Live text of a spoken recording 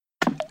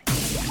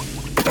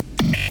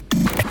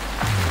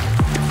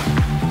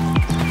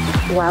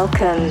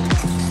Welcome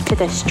to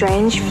the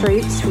Strange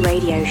Fruits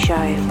Radio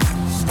Show.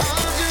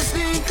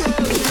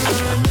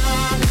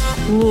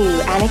 New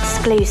and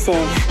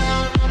exclusive.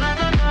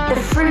 The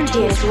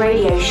fruitiest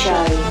radio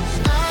show.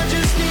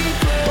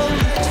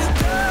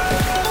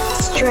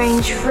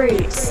 Strange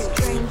Fruits.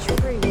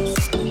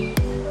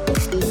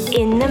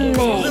 In the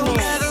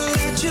mix.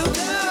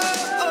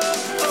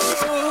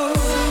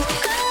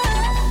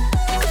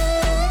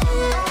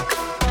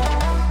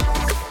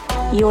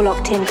 You're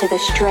locked into the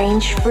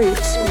Strange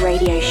Fruits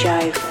Radio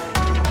Show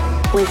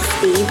with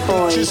Steve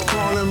Boyd. She's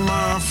calling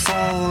my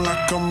phone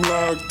like I'm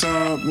locked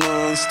up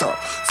non-stop.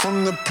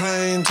 From the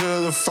plane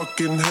to the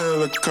fucking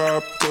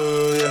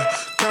helicopter, yeah.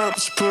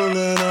 Cops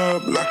pulling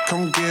up like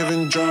I'm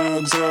giving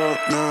drugs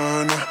up,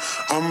 nah.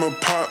 I'm a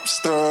pop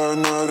star,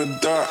 not a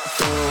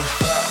doctor.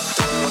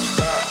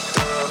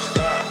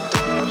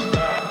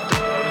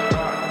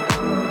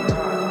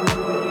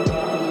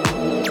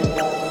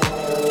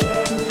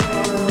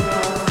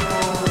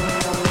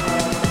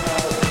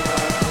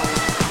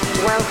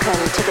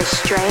 Welcome to the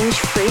Strange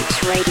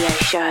Fruits Radio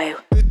Show.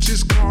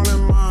 Bitches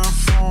calling my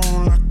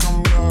phone like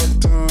I'm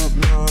locked up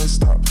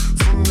non-stop.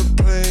 From the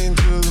plane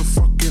to the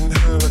fucking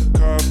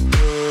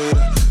helicopter.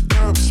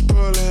 Cops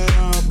pulling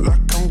up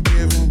like I'm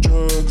giving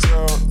drugs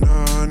out,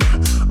 nah.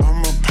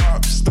 I'm a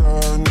pop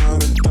star,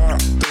 not a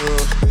doctor.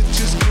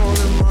 Bitches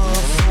calling my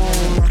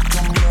phone like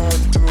I'm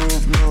locked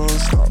up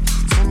non-stop.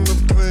 From the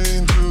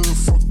plane to the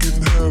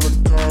fucking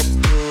helicopter.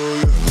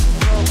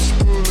 Cops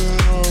pulling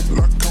up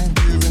like I'm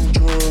giving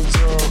drugs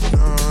out,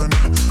 nah.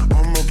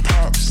 I'm a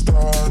pop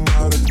star,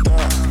 not a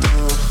doctor.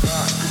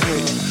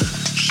 Hey,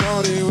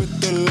 shawty with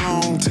the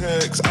long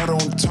text, I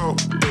don't talk,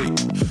 hey.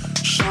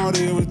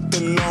 Shawty with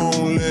the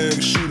long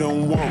legs, she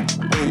don't walk,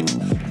 hey.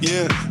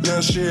 Yeah,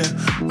 last year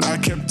I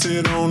kept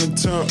it on the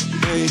top,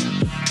 hey.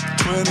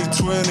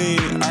 2020,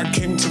 I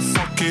came to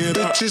fuck it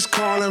up. Bitches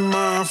calling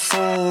my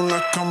phone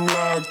like I'm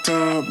locked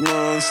up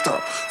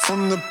non-stop.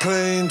 From the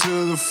plane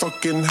to the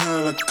fucking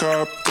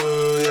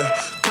helicopter, yeah.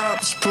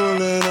 Cops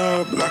pulling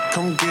up like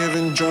I'm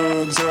giving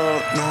drugs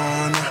out,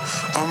 nah.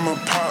 I'm a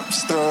pop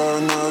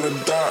star, not a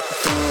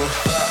doctor.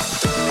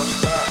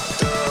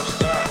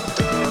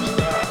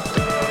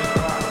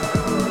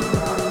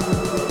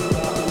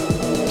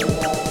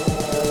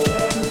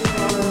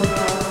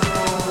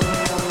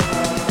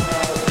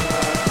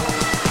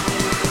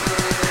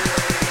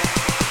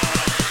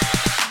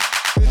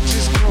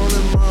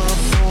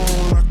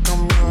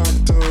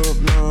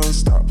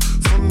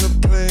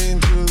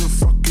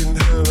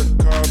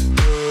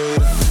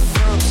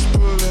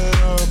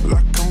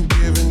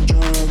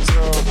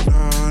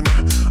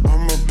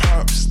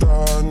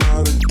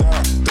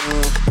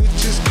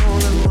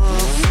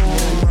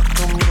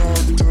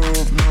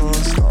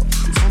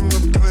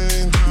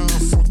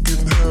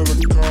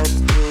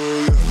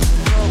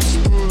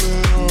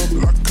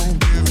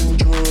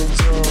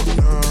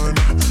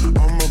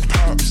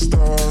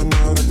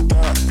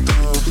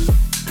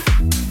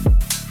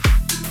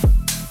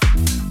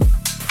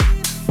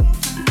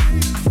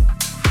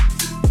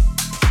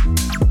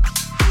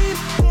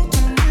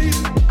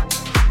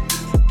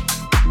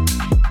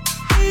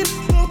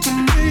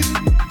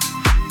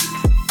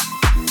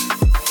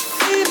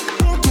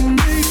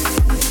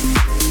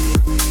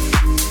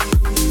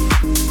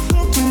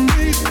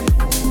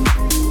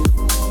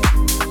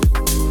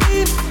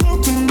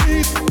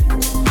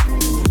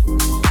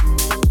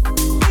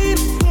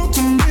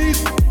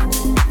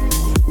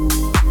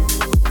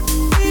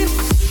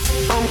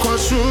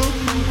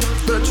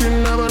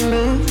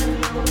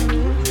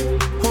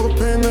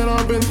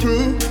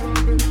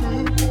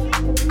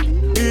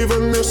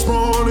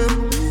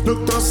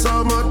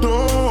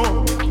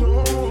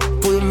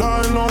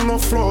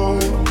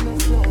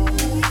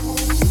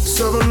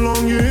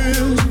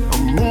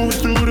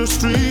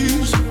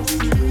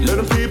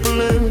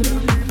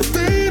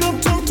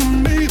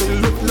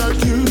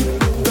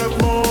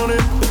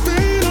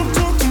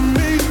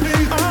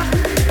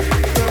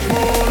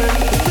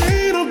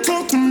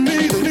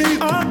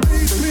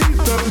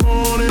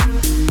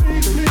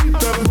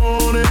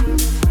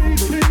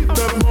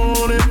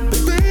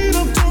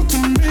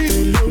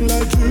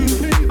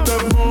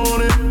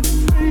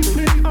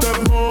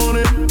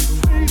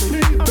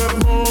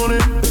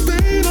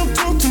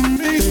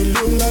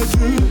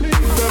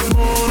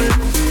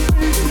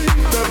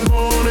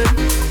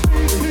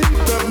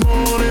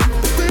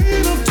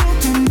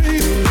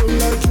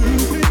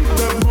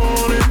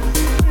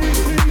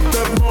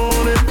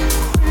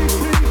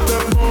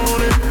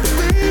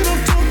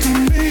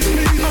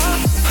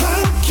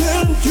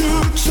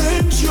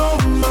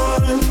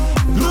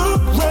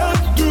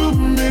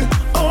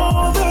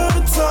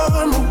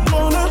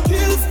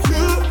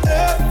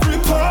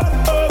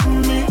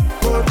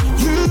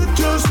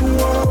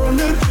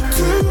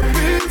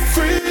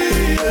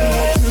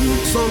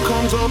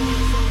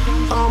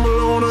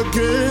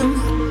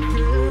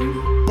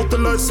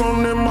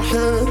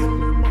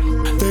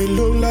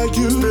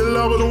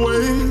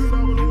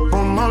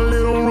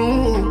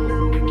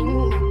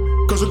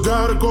 Cause I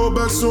gotta go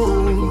back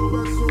soon.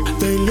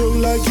 They look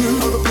like you,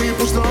 other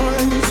people's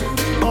lives.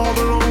 all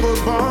the long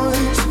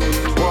goodbyes.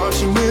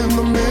 Watching in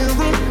the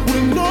mirror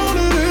with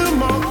nothing in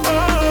my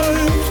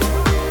eyes.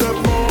 That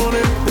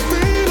morning,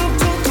 they don't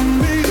talk to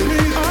me.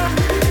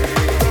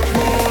 That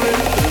morning,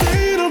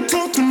 they don't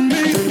talk to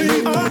me.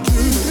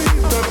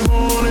 That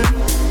morning,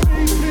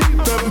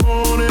 that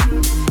morning,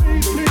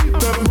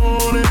 that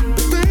morning,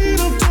 they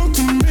don't talk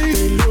to me.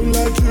 They look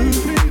like you.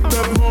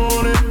 That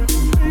morning,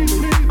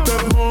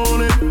 that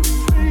morning,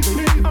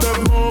 that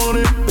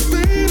morning,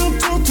 they don't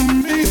talk to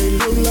me. They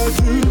look like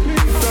you.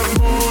 That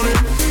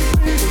morning,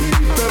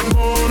 that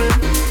morning,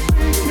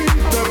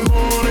 that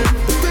morning,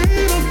 they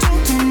don't talk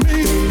to me.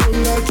 They look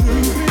like you.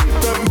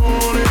 That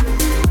morning,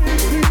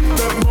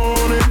 that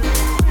morning,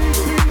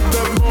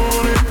 that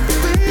morning,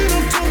 they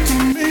don't talk to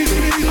me.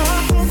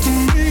 Talk to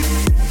me.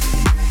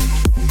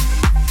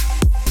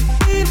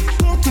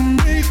 Talk to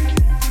me.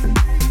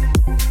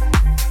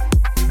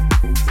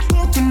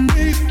 Talk to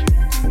me.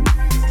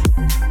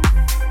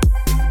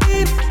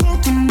 Talk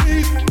to me.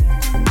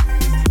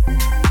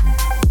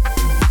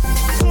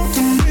 Talk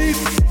to me.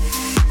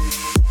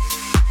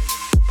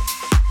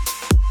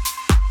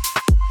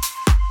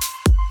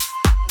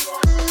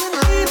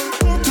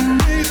 Talk to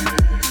me.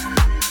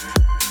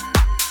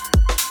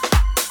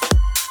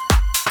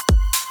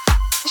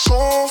 So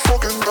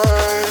fucking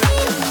bad.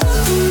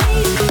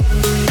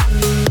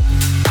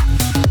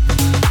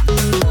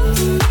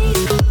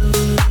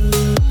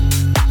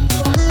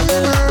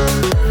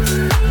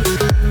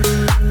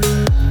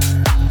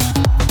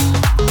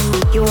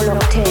 You're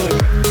locked in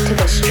to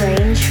the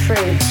Strange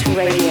Fruits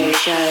radio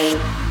show.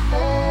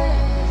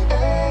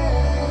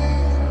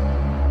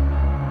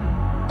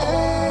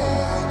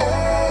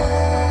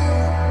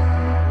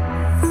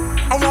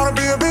 I wanna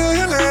be a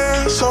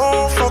billionaire,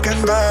 so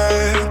fucking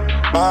bad.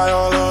 Buy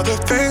all of the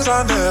things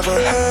I never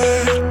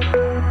had.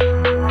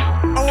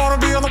 I wanna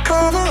be on the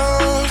cover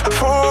of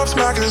Forbes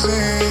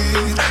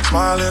magazine,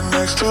 smiling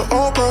next to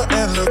Oprah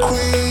and the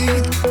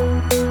Queen.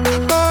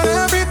 But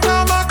every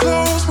time I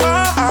close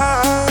my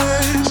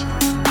eyes,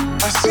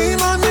 I see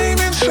my name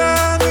in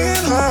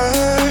shining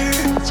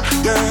lights.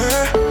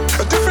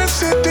 Yeah, a different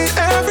city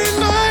every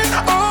night.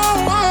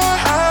 Oh,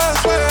 I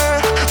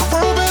swear the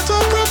world better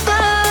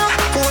prepare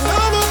for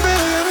another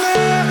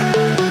millionaire.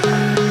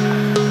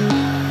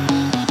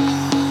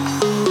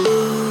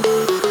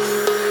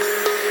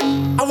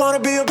 I wanna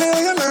be a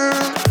billionaire.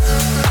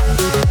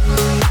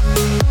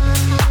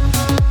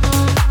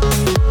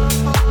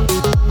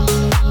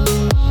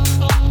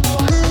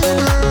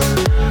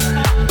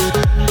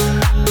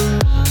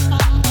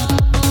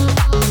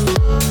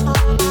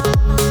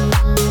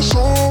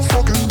 So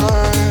fucking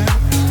bad.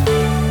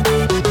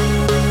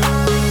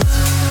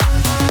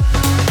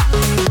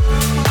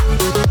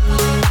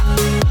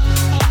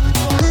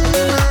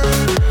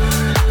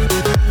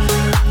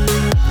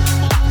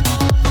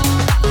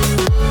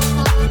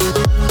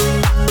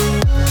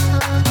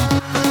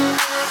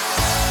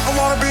 I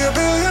wanna be a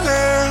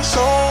billionaire,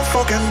 so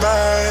fucking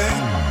bad.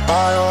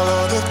 Buy all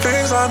of the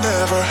things I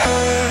never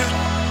had.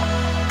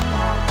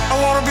 I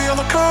wanna be on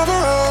the cover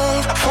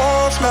of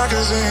Forbes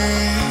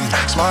magazine,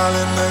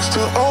 smiling next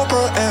to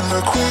Oprah and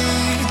the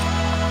Queen.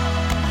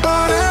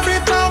 But every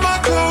time I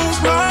close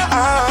my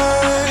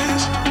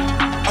eyes,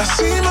 I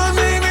see my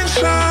name in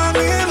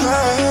shining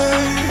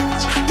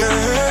lights.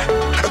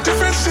 Yeah, a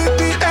different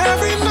city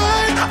every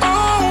night.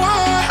 Oh,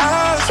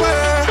 I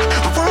swear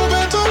the world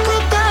better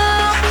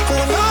prepare for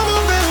another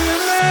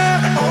millionaire.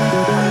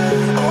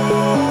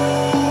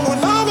 For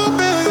another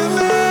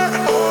billionaire.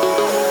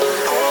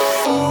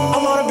 I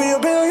wanna be a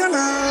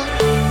billionaire.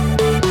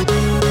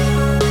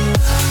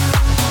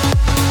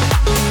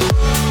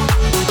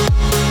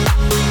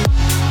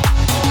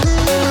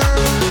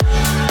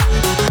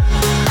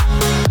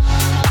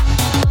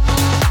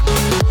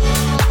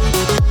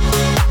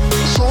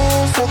 So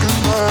fucking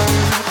bad.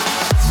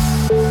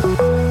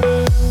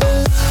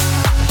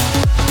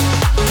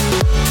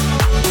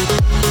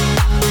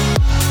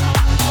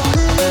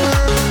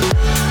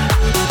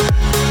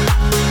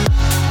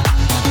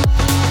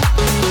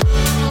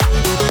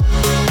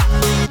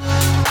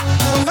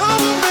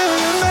 Another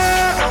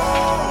billionaire.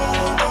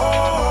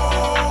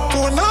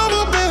 For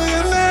another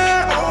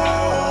billionaire.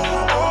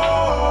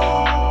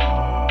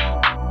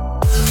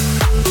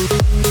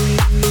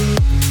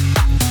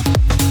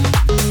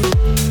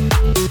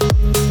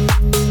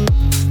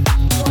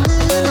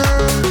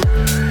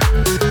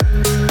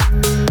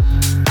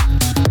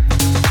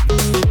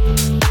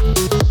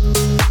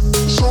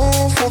 So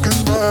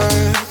fucking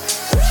bad.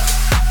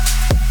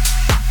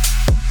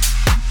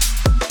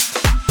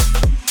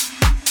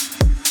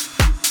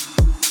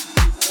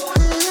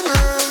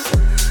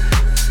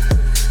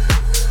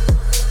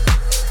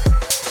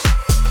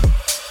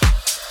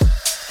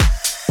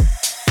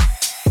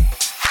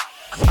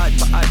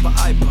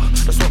 Iper,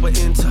 that's what we're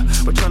into.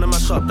 We're trying to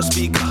mash up the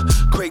speaker.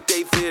 Craig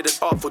David and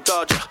Artful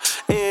Dodger.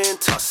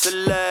 Into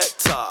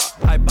selector.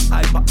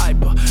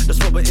 Iper, that's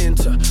what we're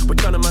into. We're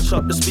trying to mash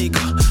up the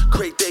speaker.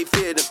 Craig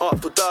David and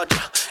Artful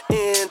Dodger.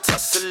 Into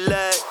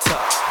selector.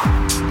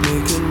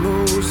 Making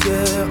moves,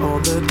 yeah,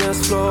 on the the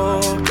dance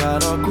floor,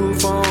 got our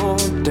groove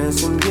on,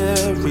 dancing,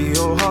 yeah,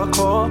 real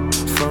hardcore.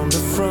 From the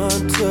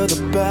front to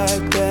the back,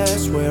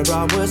 that's where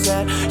I was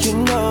at. You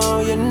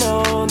know,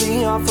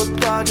 the I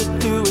forgot to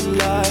do it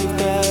like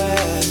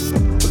that.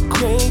 But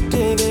Craig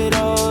David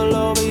all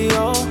over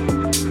your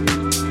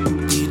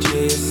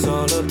DJ, it's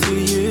all up to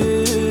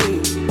you.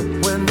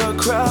 When the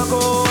crowd go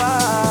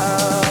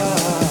wild,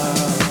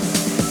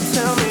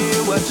 tell me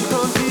what you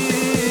gonna do.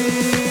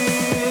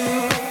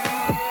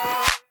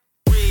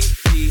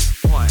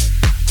 Rewind.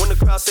 When the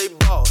crowd say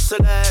ball,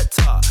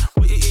 selector.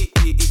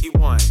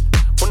 Rewind.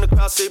 When the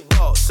crowd say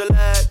ball,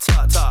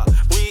 selector.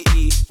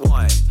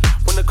 Rewind.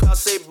 When the crowd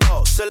say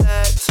ball,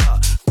 selector.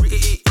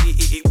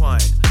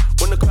 Rewind.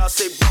 When the crowd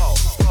say ball,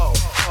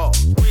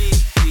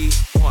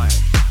 rewind.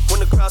 When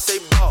the crowd say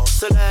ball,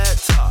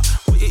 selector.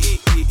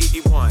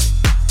 Rewind.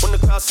 When the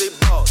crowd say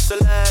ball,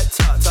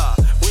 selector.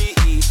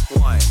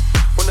 Rewind.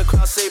 When the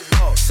crowd say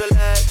ball,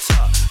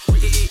 selector.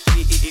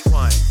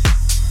 Rewind.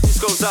 This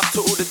goes out to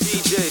all the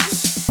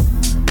DJs.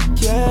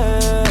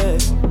 Yeah,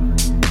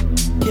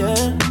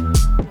 yeah,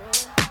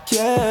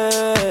 yeah,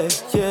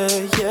 yeah,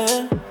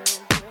 yeah,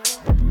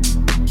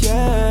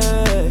 yeah,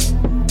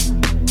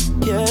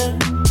 yeah,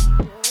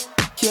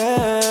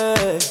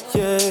 yeah,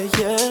 yeah,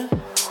 yeah.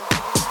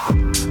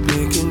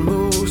 Making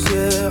moves,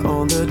 yeah,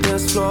 on the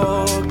dance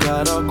floor.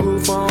 Got our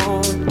groove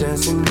on,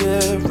 dancing,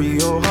 yeah,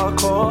 real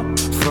hardcore.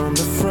 From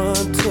the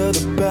front to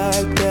the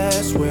back,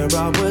 that's where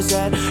I was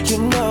at. You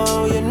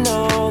know, the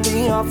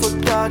I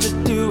forgot to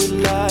do it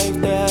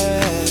like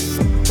that.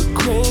 But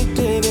Craig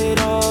David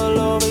all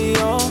over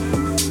your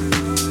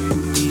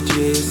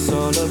DJ, it's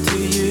all up to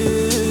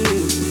you.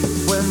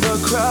 When the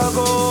crowd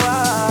go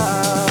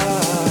wild,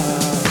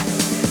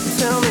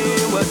 tell me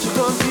what you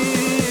gonna do.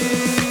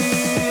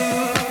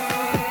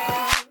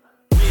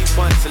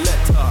 Rewind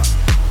selector,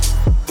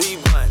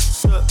 rewind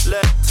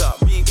selector,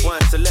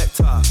 rewind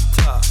selector,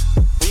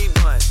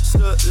 rewind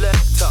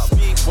selector,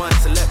 rewind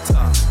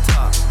selector,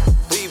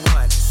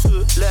 rewind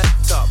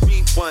selector,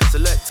 rewind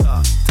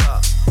selector,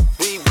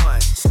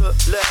 rewind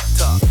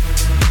selector.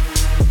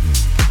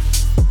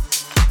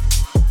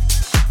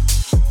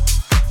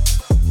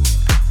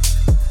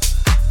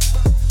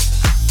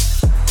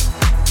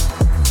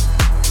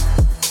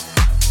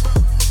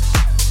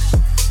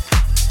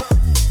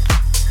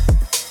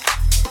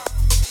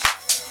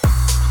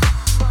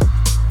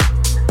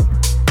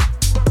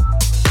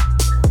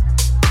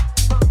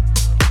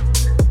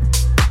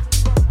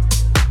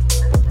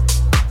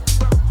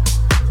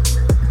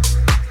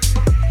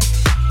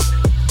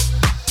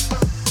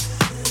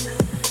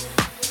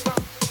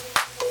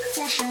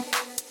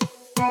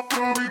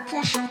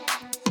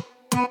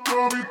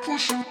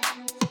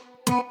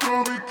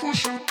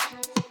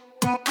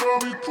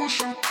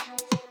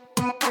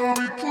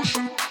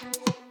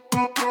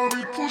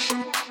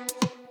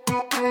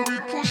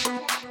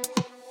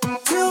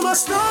 Till my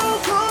stone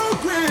cold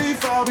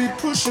grave, I'll be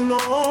pushing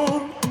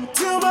on.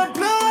 Till my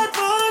blood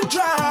run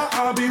dry,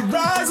 I'll be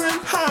rising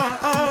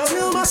high.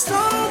 Till my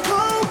stone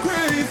cold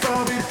grave,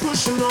 I'll be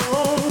pushing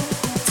on.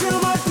 Till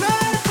my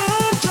blood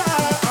run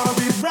dry, I'll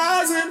be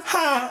rising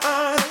high.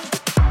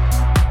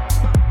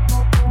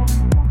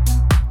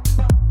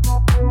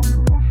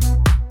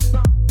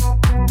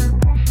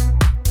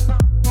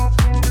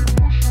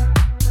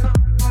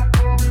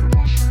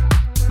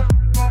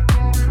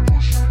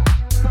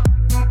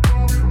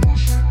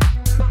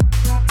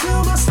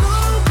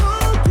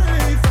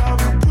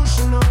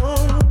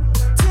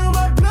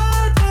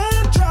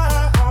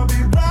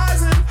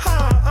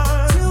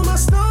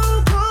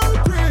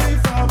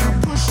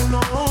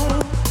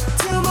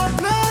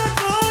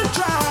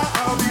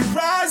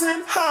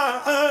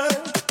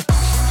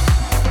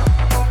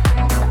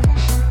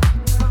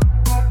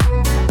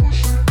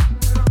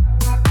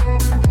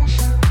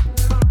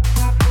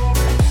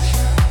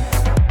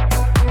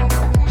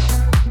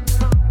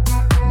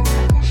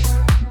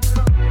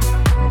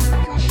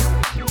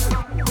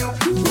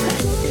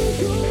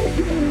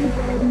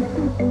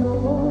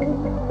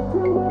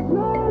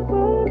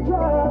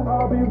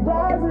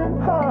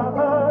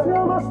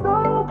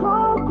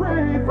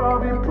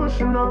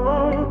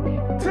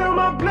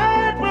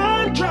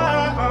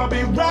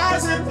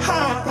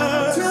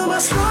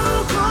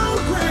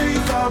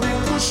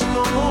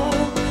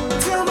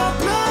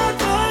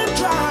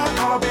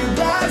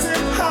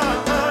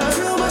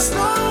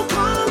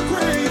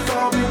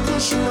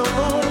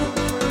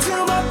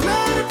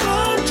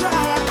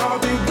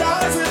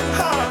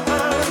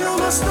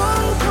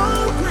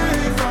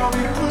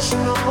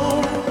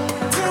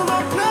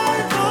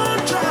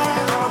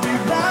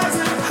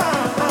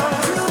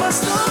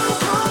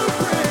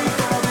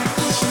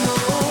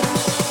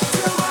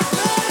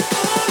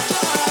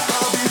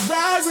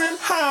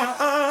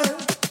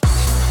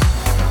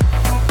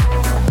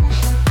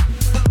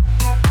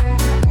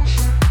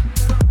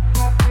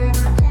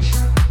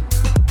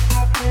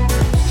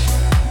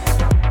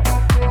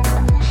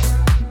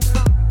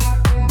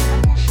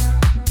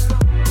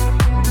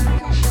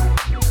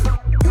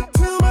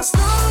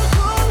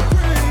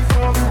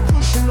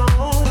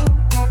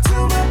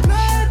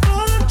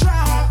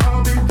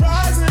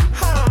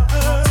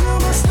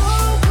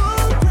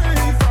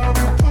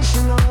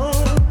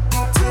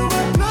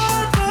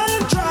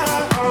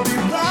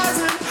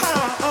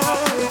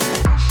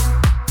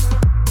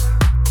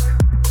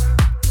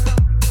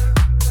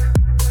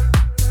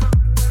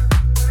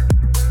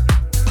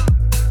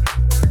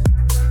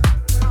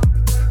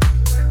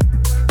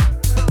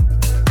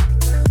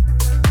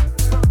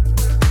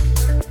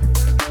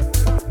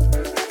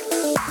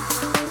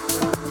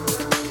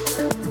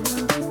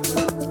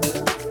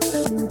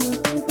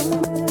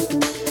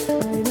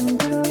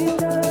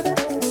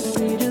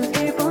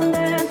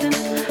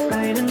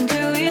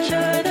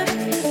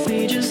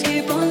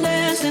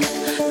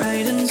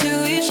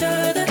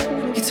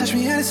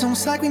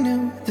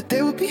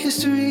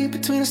 history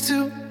between us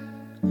two.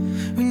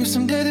 We knew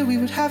someday that we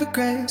would have a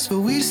grace, but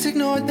we just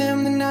ignored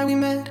them the night we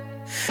met.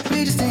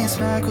 We just danced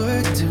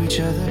backwards into each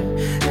other,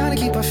 trying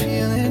to keep our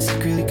feelings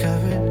secretly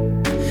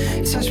covered.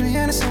 You touched me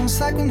and it's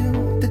almost like we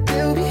knew that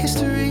there would be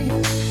history,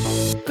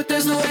 but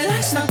there's no way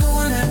that's not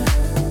going there.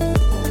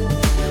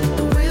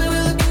 The way that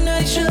we're looking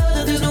at each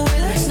other, there's no way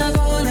that's not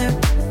going there.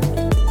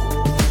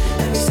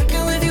 Every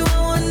second with you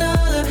and one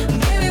another,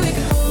 maybe we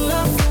could hold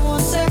off for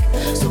 1 sec,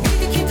 so we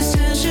could keep this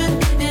tension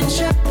in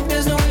check.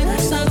 There's no way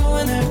that's not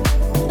going there.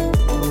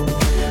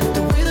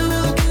 The way that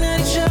we're looking at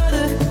each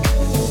other,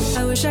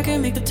 I wish I could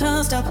make the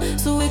time stop,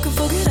 so we could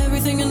forget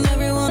everything and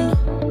everyone.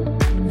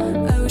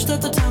 I wish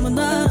that the time would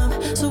line up,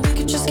 so we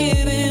could just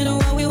give in to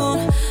what we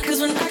want. Cause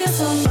when I got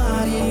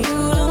somebody you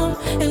don't,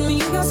 and when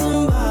you got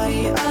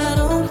somebody I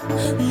don't,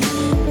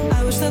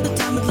 I wish that the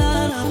time would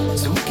line up,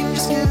 so we can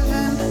just give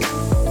in.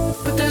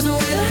 But there's no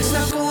way that's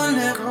not going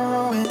there.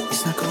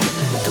 It's not going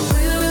there. The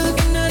way that we're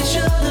looking at each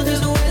other,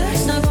 there's no way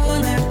that's not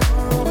going there.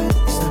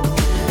 It's not going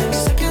there. Every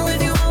second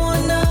with you and one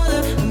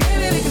another,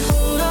 maybe we can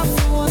hold off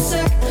for 1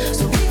 sec,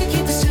 so we can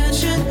keep this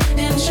tension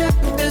in check.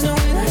 There's no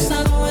way that's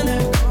not going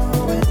there.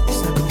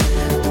 It's not going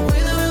there. The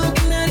way that we're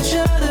looking at each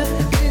other,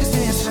 we just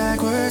dance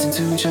backwards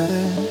into each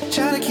other,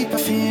 trying to keep our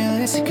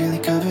feelings secretly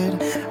covered.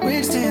 We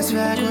just dance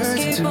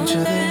backwards into each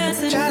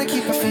other, trying to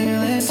keep our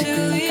feelings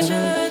secretly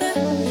covered.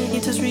 You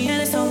touched me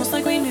and it's almost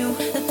like we knew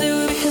that there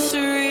would be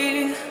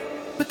history,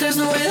 but there's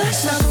no way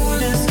that's not going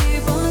there. Just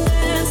keep on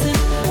dancing.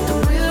 The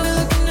way that we're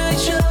looking at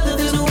each other,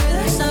 there's no way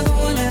that's not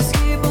going there. Just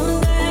keep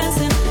on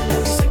dancing.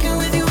 Every second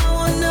with you and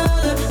one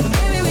another,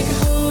 maybe we can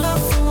hold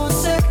off for 1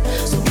 sec,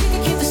 so we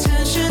can keep this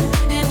tension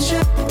in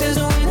check. There's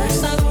no way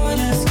that's not going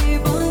there. Just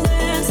keep on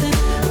dancing.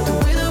 The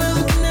way that we're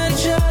looking at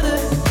each other,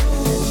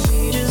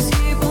 we just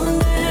keep on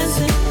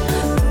dancing,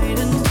 right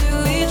into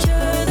each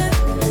other.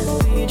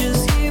 We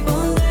just keep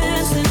on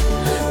dancing,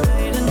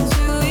 right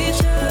into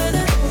each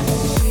other.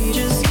 We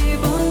just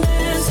keep on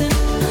dancing,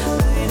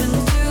 right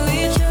into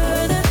each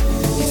other.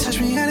 You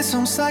touched me and it's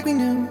almost like we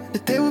knew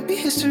that there would be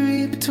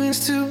history between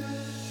us two.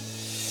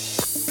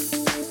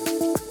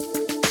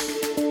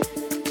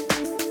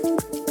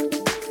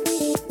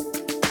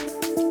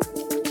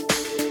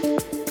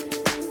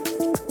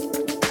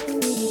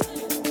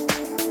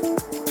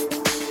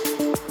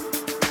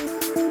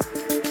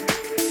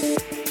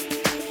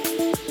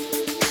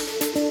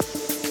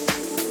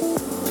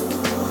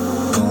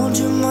 Called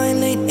you mine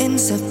late in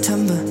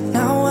September.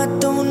 Now I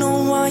don't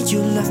know why you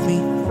left me.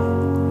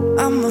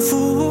 I'm a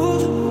fool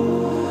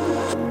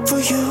for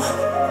you.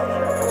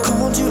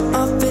 Called you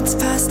up, it's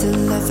past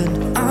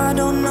 11. I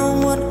don't know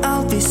what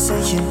I'll be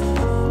saying.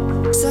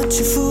 Such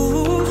a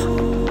fool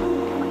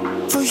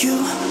for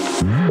you.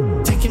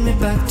 Taking me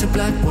back to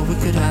black, what we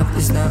could have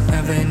is not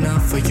ever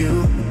enough for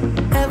you.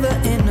 Ever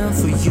enough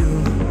for you.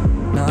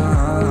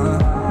 Nah.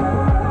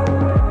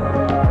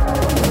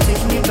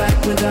 Taking me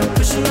back without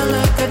pushing my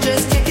luck, I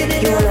just can't get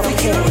it You're out for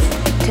locked you. in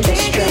to the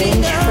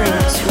Strange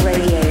Fruits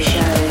radio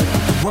show.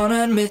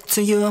 Wanna admit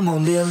to you I'm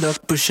only a luck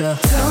pusher.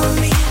 Tell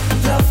me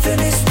loving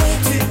is way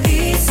too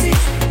easy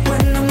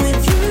when I'm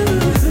with you.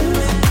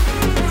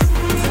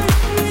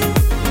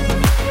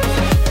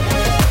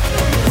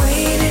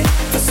 Waiting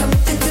for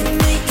something to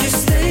make you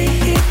stay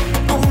here,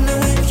 only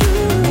with you.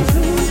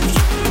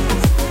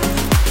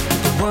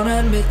 Wanna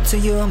admit to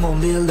you I'm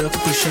only a luck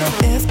pusher.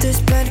 If this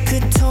bed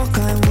could talk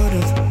I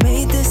would've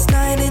made this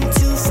night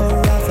into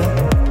forever.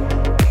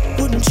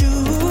 Wouldn't you?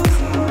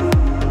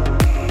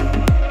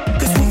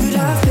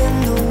 I've been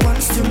the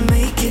ones to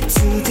make it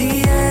to the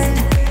end,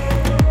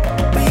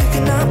 but you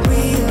cannot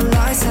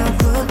realize how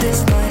good this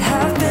might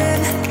have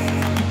been.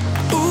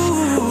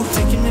 Ooh,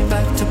 taking me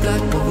back to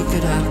black, what we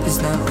could have is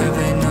not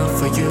ever enough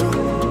for you.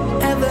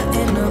 Ever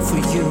enough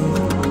for you.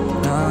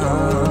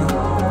 Nah.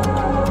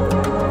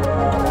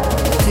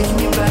 Taking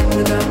me back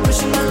without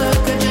pushing my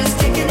luck, I just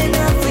can't get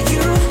enough for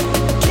you.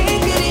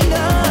 Can't get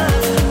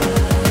enough.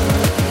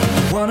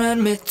 Wanna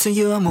admit to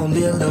you I'm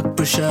only a luck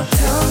pusher.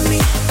 Tell me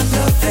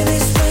loving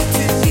is way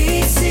too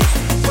easy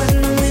when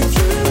I'm with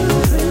you.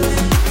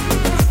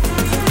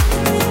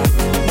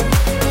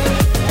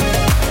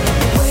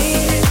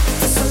 Waiting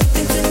for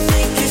something to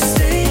make you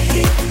stay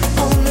here,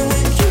 only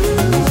with you.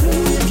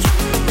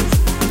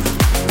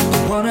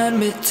 Wanna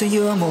admit to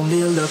you I'm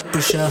only a luck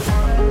pusher.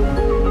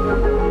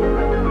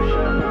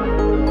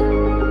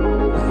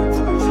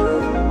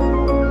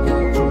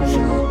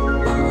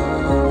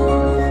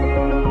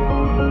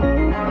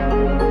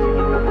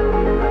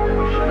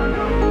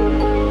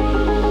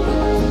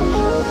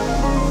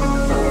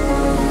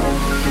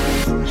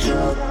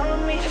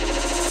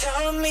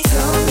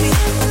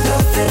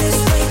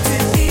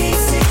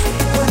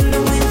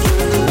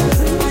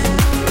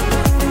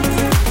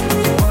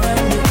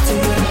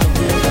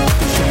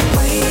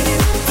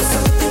 Waiting for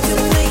something to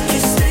make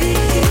you stay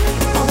here.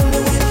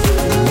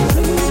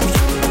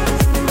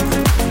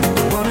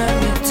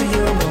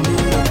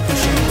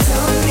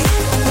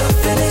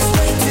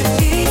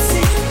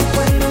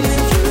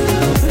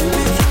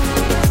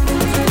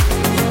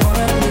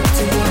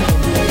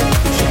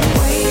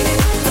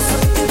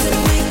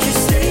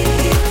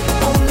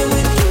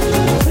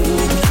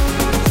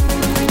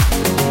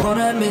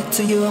 talk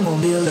to you, I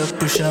won't be a love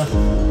pusher.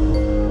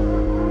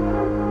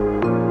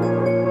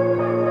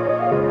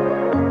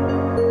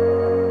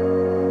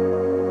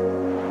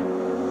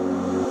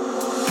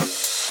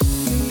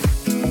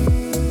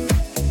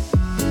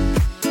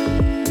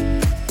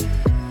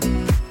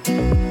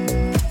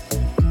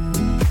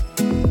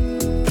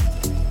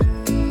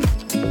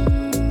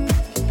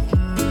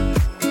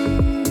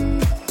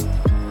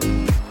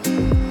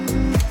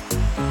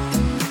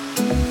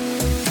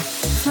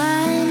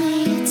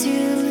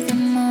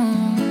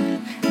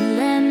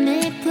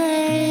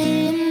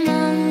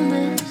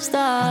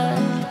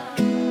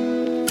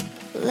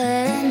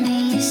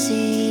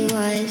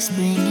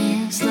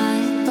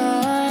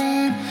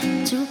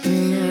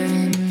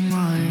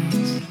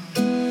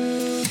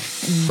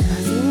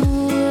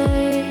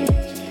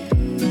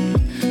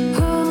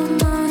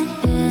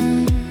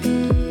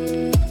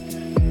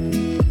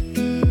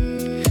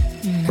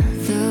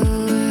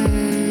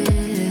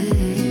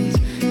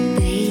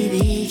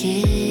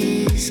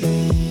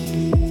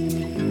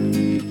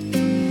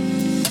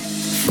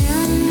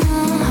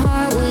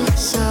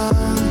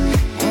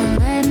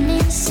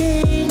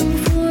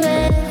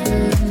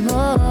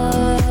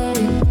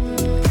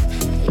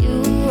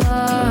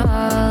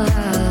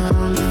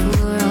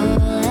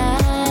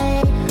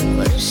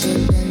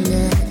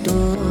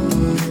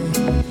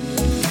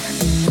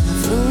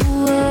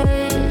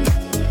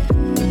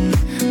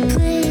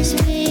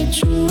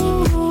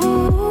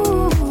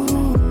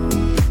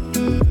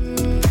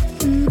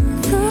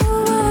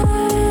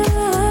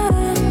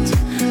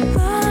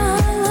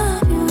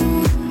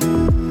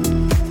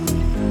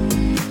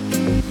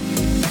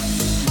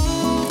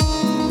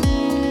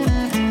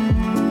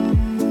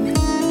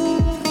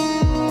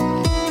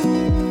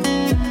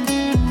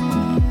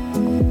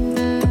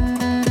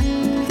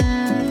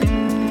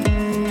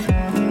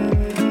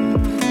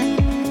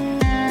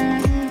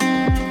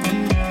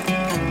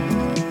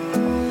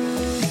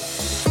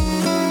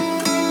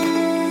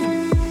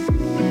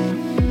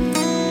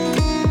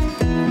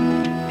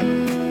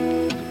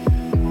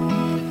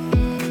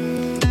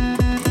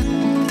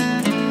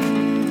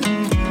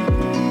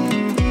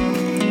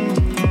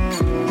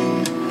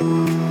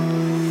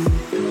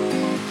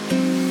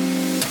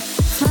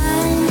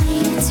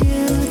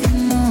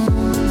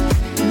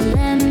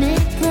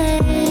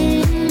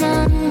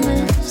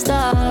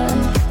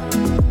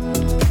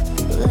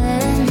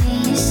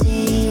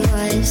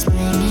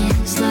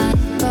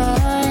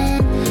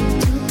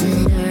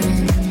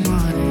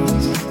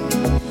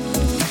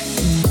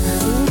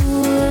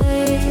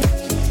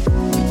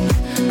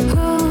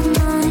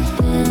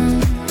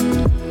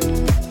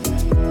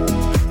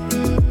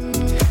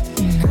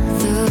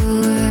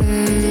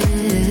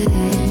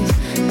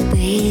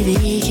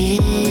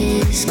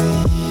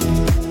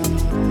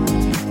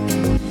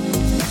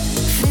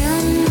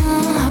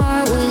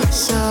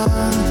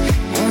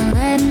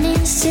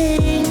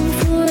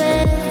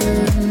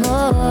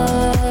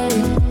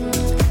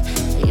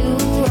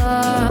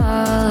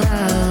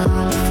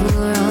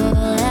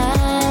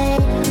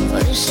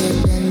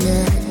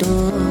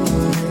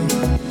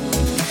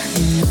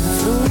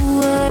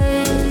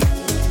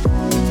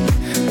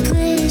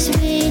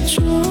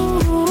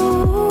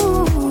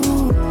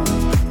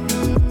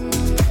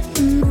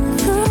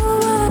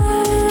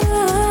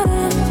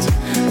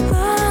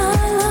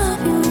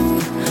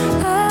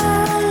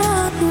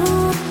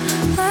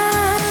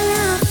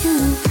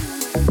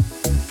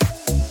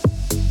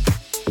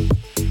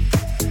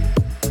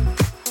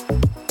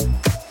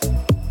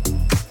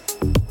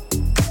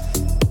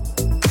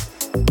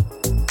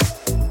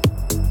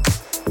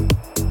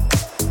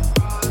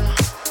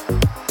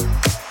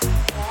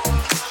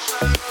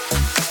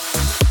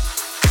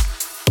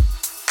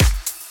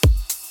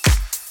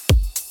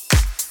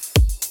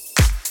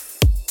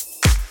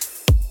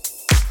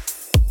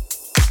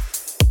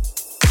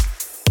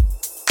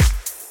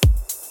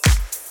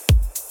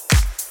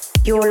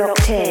 You're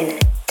locked in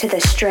to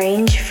the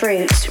Strange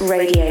Fruits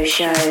radio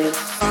show.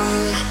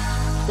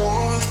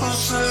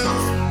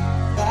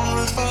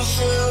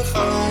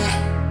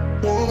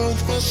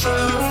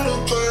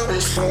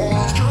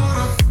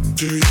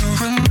 Do you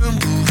remember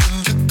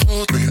when you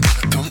told me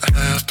I don't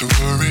have to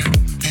worry?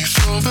 He's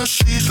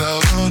overseas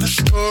out on his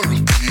tour,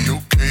 I'll be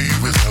okay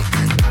without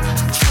me.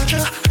 Said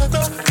you had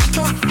the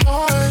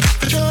heart,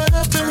 but you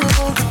left him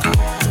alone to go.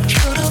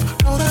 Should've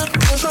known that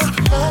was a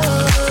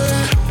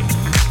lie.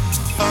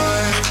 I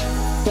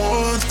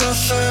want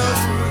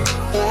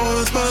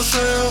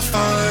myself, I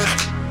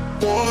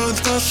want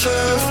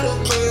myself to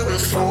play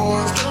with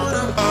more.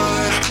 I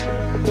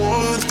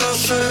want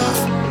myself,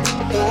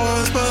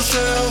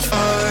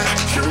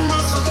 you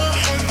must have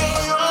had no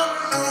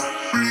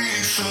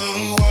reason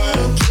why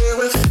I play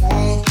with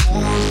more.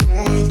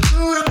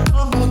 Do it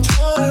one more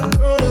time,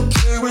 girl,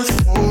 play with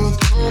more.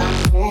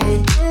 Do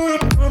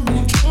it one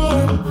more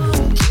time,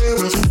 play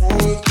with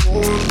more. Do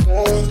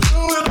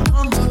it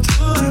one more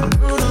time,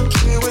 girl,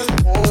 play with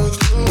more.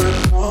 Do it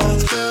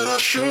once that I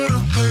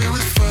should've played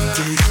with fire.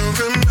 Do you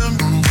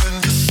remember when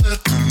you said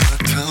do not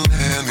tell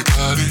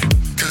anybody?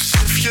 'Cause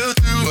if you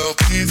do, I'll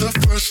be the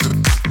first to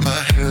put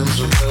my hands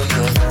around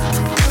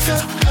you.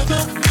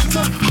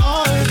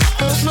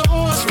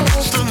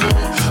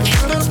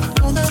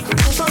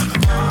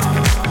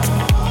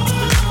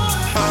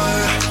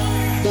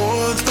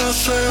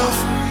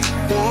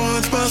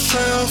 want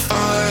myself. I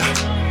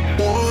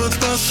want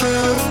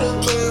myself. I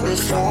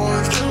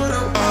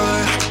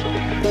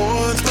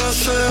want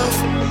myself.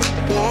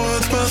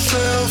 Want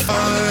myself.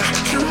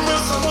 You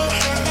mess up my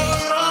head.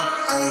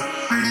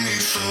 I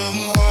need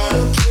someone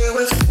to play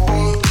with.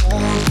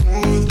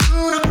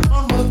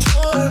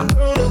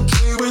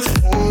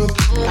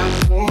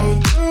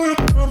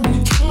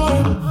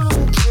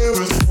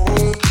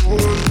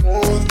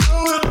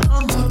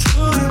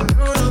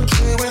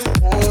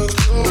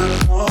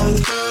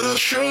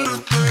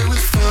 Should've played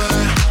with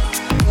fire.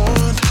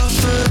 Want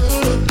myself.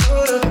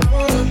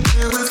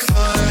 Play with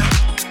fire.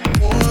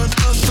 Want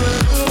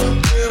myself.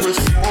 Play with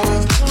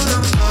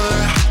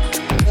fire.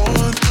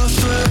 Want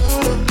myself.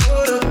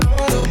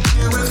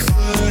 Play with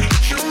fire.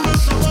 You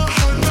mess up my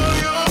heart, now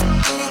you're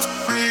the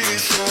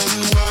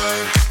reason why.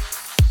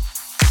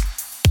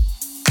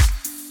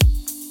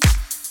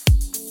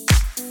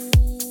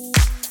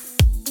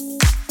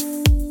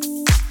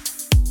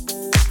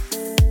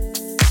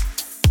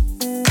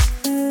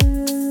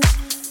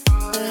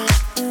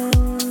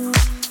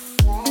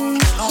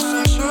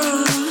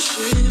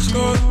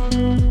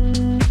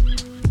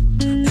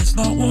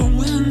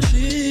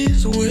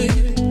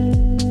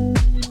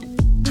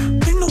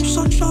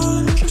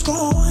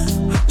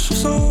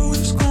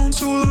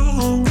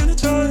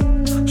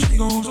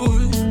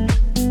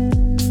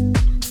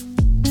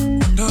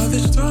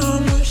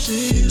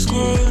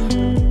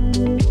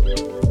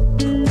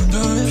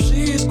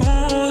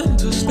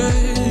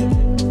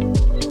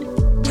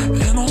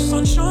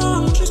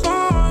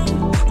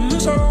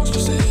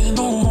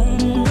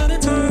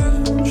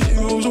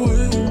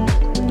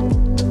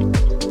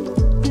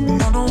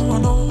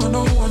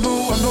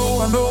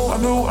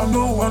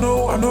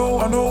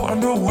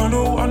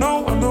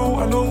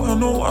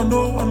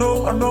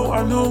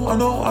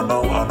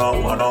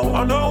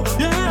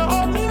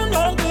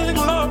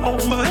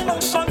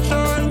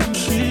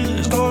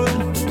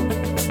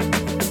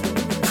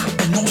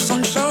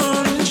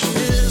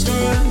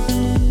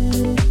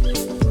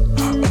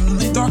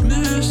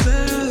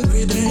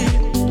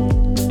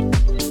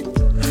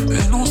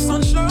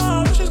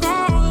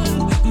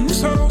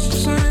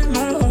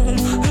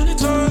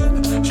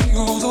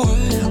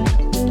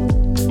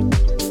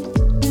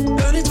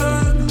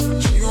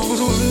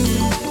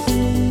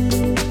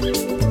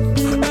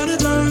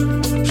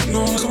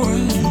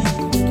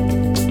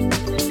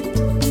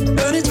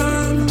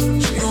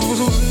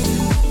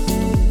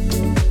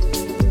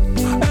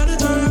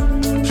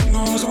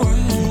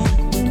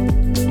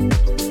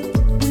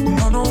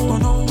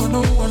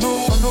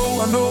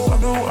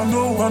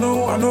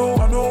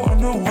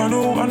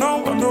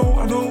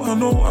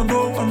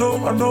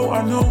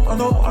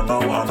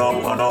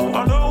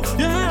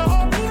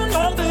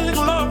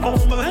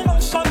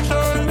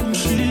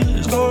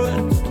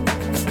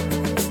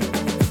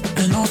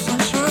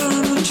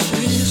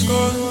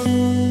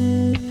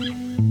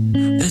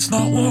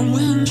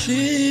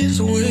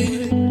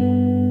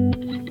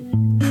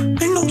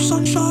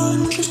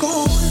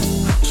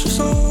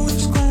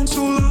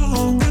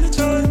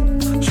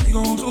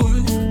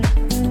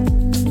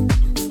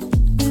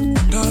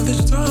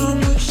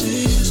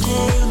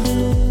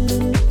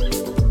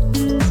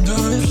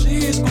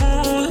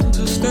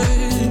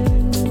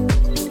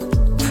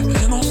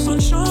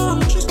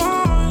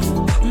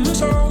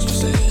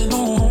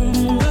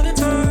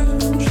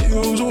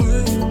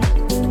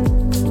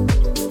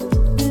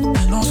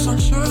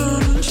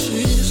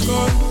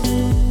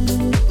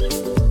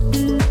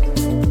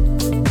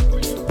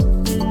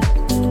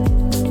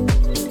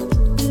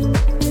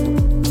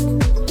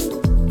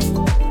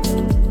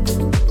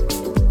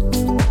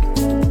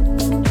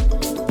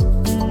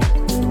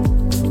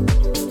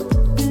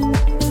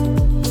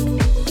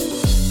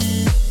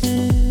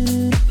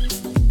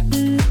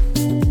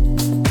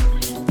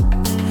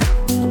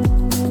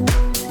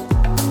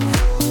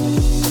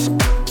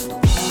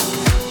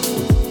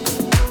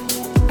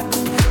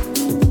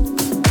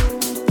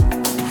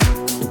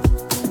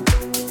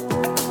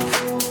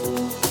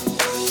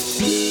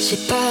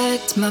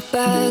 My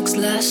bags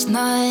last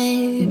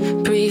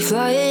night,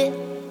 pre-flight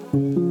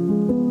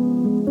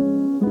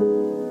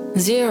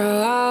 0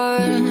 hour,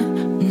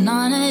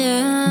 9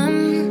 a.m.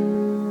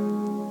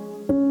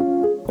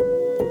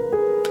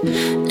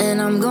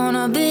 And I'm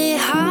gonna be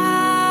high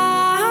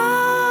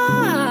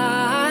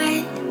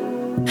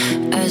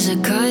as a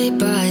kite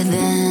by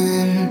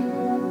then.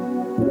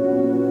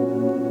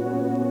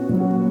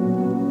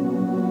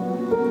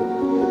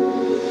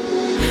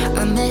 I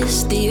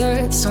miss the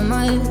earth so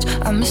much,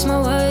 I miss my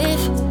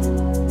wife.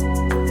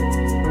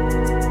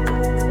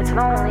 It's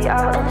lonely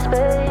out in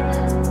space.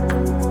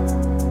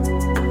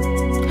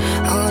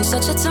 On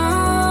such a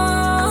timeless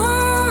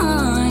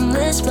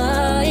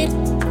flight.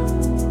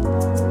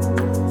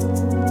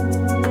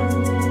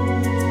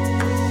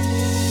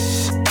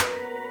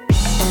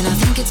 And I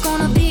think it's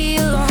gonna be a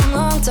long,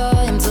 long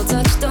time till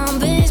touchdown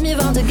brings me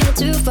round to get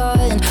too far.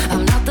 And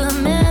I'm not the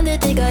man they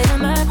think I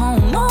am at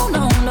home. No,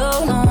 no,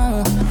 no,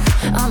 no.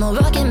 I'm a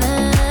rocket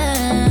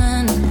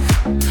man,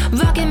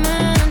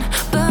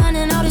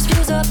 burning all these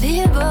views up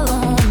here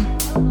alone.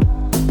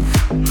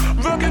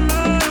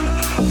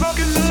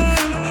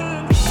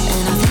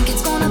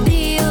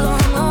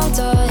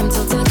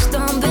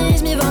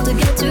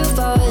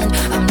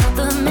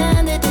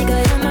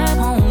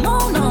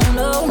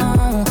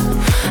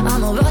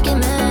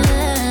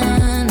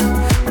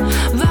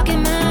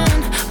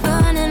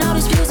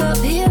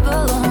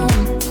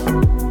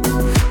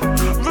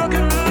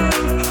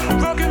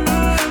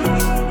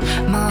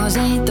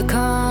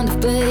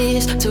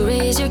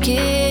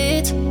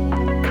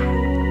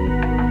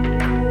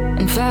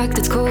 In fact,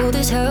 it's cold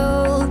as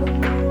hell.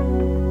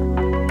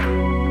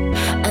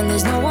 And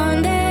there's no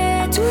one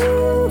there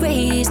to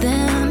raise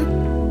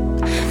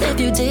them. If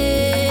you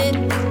did.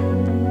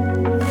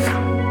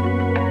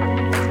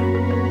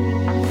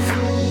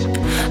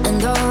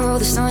 And all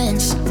the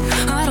science,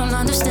 I don't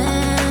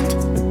understand.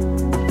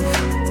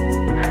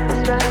 The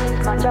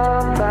strength, my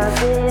job 5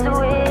 days a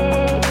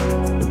week.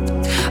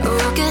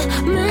 Rocket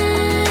man,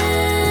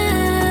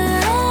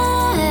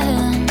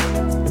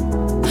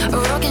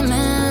 rocket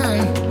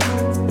man.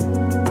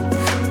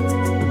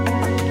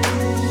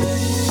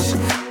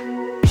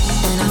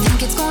 And I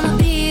think it's gonna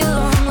be a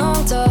long,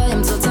 long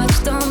time till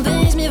touchdown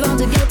brings me round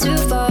to get too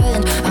far.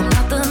 And I'm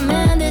not the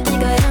man they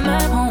think I am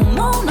at home.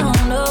 No, no,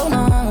 no,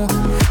 no.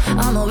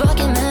 I'm a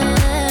rocket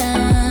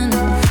man,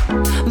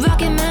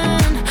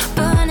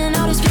 burning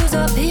out his fuse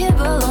up here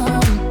alone.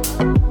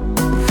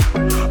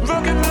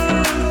 Rocket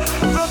man,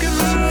 rocket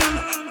man.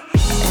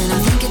 And I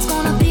think it's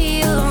gonna be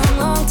a long,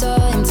 long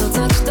time till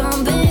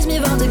touchdown brings me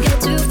round to get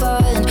too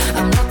far. And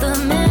I'm not the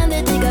man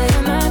they think I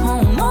am at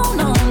home. No,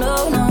 no, no,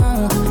 no.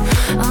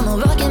 I'm a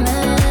rocket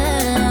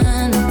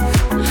man,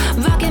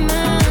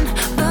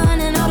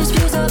 burning out his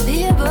fuse up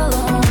here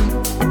alone.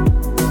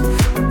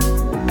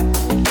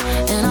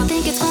 And I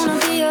think it's gonna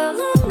be a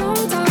long,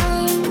 long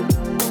time.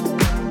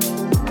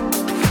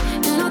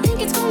 And I think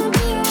it's gonna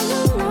be a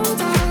long, long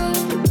time.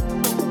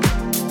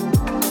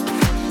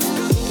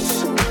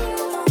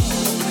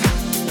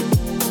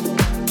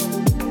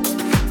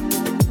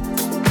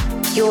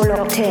 You're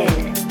locked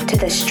in to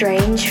the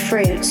Strange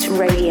Fruits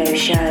radio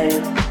show.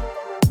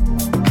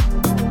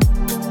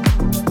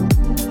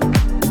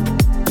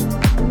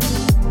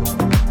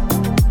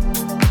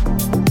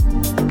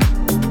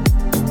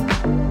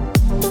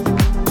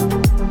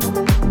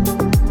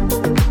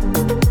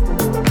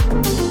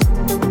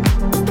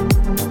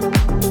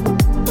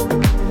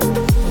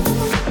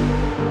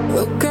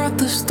 Look at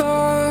the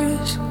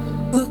stars,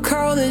 look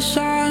how they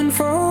shine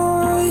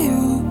for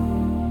you.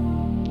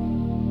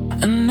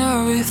 And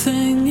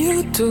everything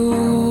you do,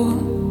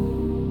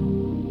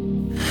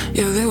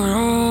 yeah, they were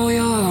all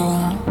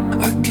yellow.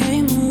 I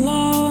came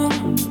along,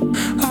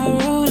 I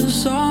wrote a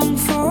song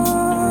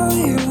for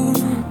you.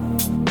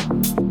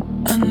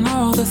 And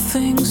all the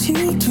things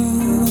you do,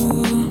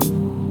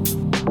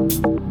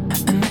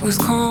 and it was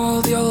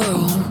called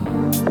Yellow.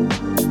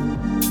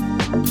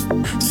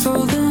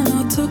 So then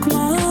I took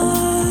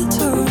my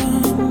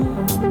turn.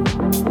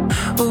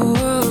 Oh,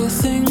 what a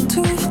thing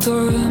to have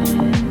done.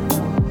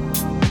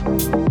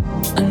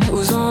 And it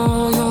was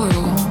all yellow.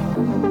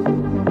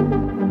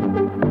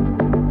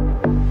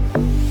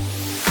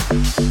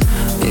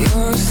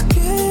 Your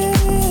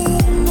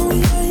skin, oh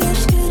yeah, your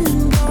skin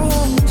and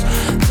bones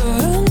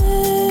turn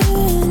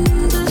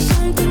into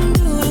something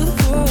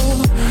beautiful.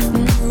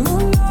 And you know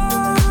I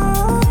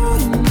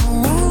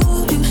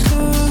love you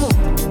so.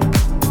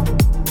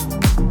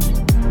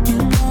 You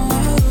know I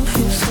love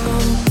you so.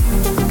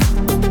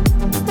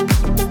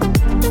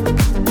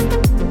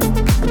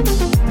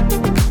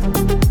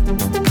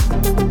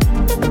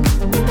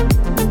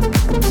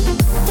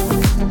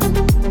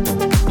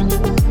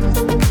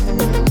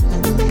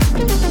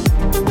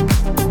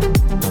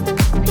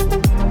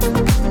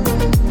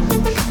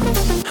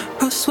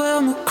 I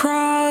swam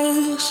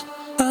across,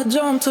 I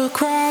jumped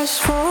across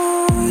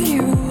for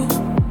you.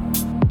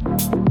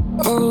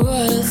 Oh,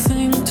 what a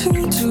thing to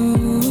do.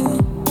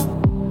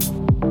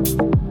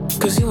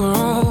 'Cause you were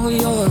all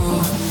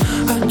yellow.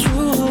 I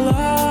drew a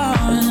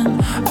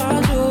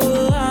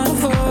line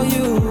for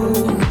you.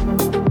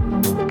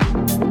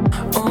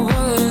 Oh,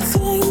 what a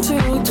thing to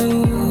do.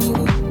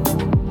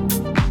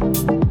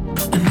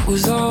 And it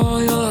was all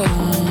yellow.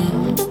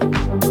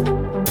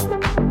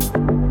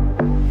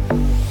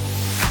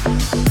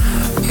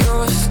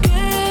 Your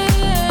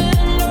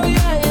skin, oh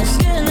yeah, your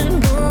skin and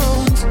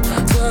bones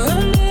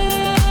turn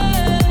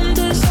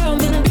into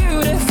something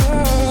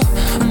beautiful.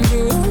 And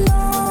you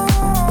know,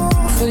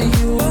 for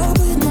you I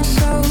bleed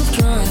myself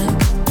dry.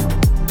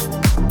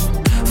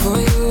 For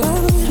you I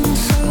bleed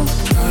myself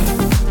dry.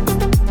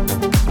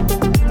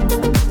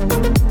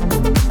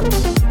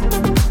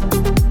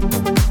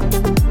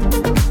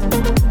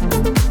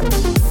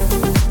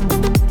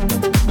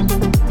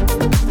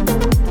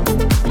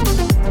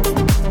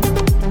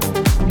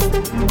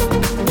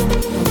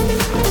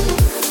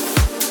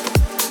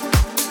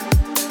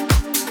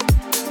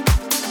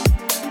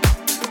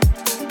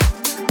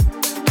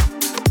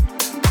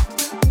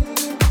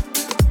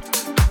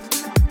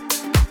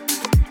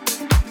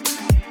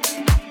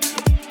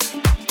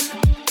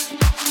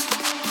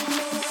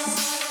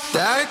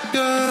 That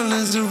girl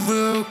is a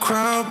real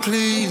crowd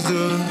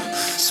pleaser.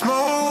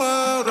 Small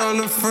world, all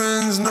her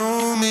friends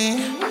know me.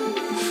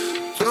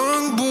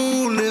 Young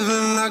boo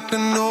living like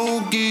an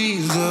old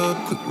geezer.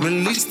 Quick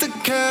release the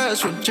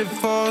cash, watch it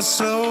fall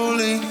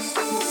slowly.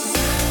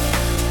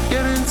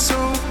 Getting so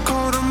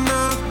cold, I'm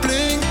not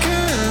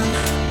blinking.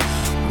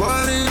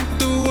 What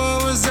into what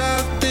was I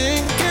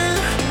thinking?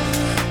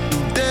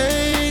 There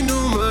ain't no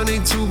money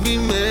to be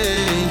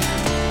made.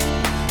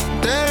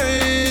 There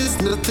is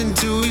nothing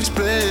to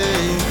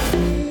explain.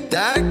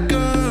 That girl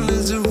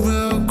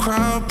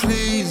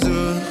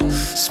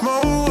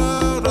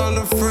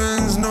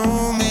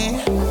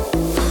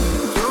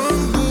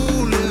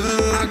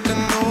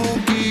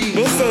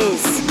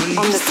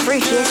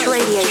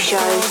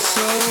show.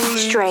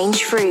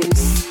 Strange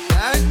Fruits.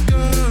 That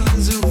girl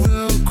is a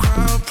real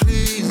crowd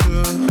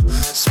pleaser.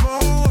 Small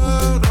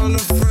world, all her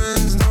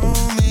friends know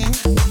me.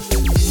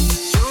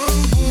 Young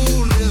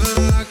bull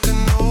living like an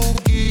old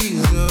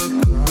geezer.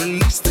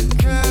 Release the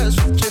cash,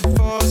 watch it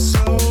fall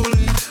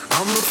slowly.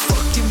 I'm a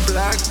fucking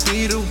black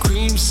beetle,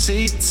 cream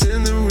seats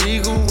in the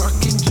Regal,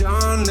 rocking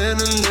John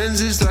Lennon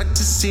lenses, like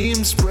to see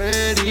him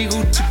spread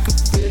eagle. Took a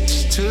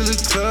bitch to the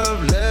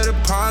club, let a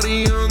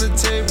party on the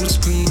table,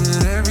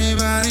 screaming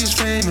everybody's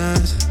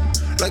famous.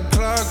 Like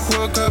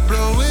clockwork, I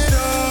blow it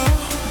all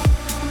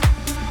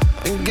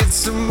and get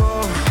some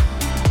more.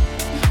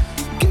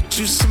 Get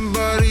you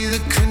somebody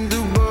that can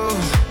do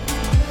both.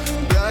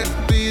 Black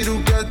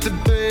Beetle got the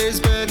bass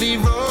belly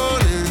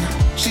rolling.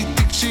 She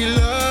thinks she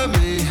love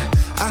me,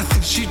 I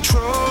think she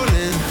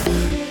trolling.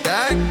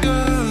 That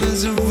girl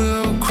is a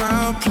real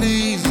crowd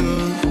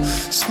pleaser.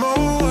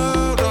 Small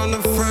world, all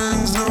her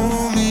friends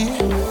know me.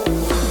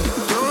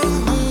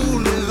 Young bull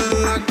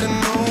living like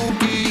an old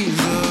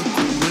geezer.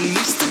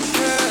 Release the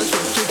cash,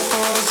 watch it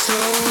fall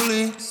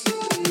slowly.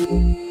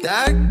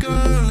 That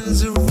girl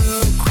is a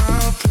real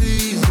crowd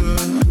pleaser.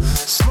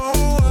 Small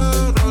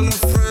world, all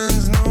her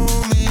friends know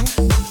me.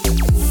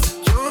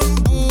 Young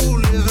bull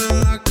living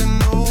like an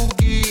old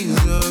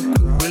geezer.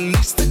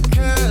 Release the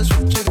cash,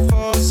 watch it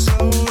fall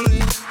slowly.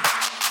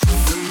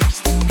 Release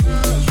the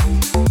cash,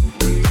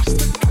 release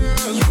the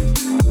cash,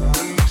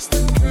 release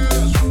the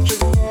cash, watch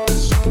it fall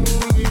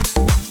slowly.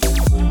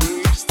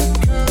 Release the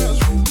cash,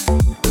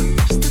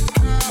 release the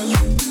cash,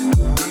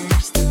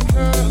 release the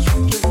cash,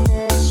 watch it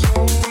fall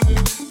slowly.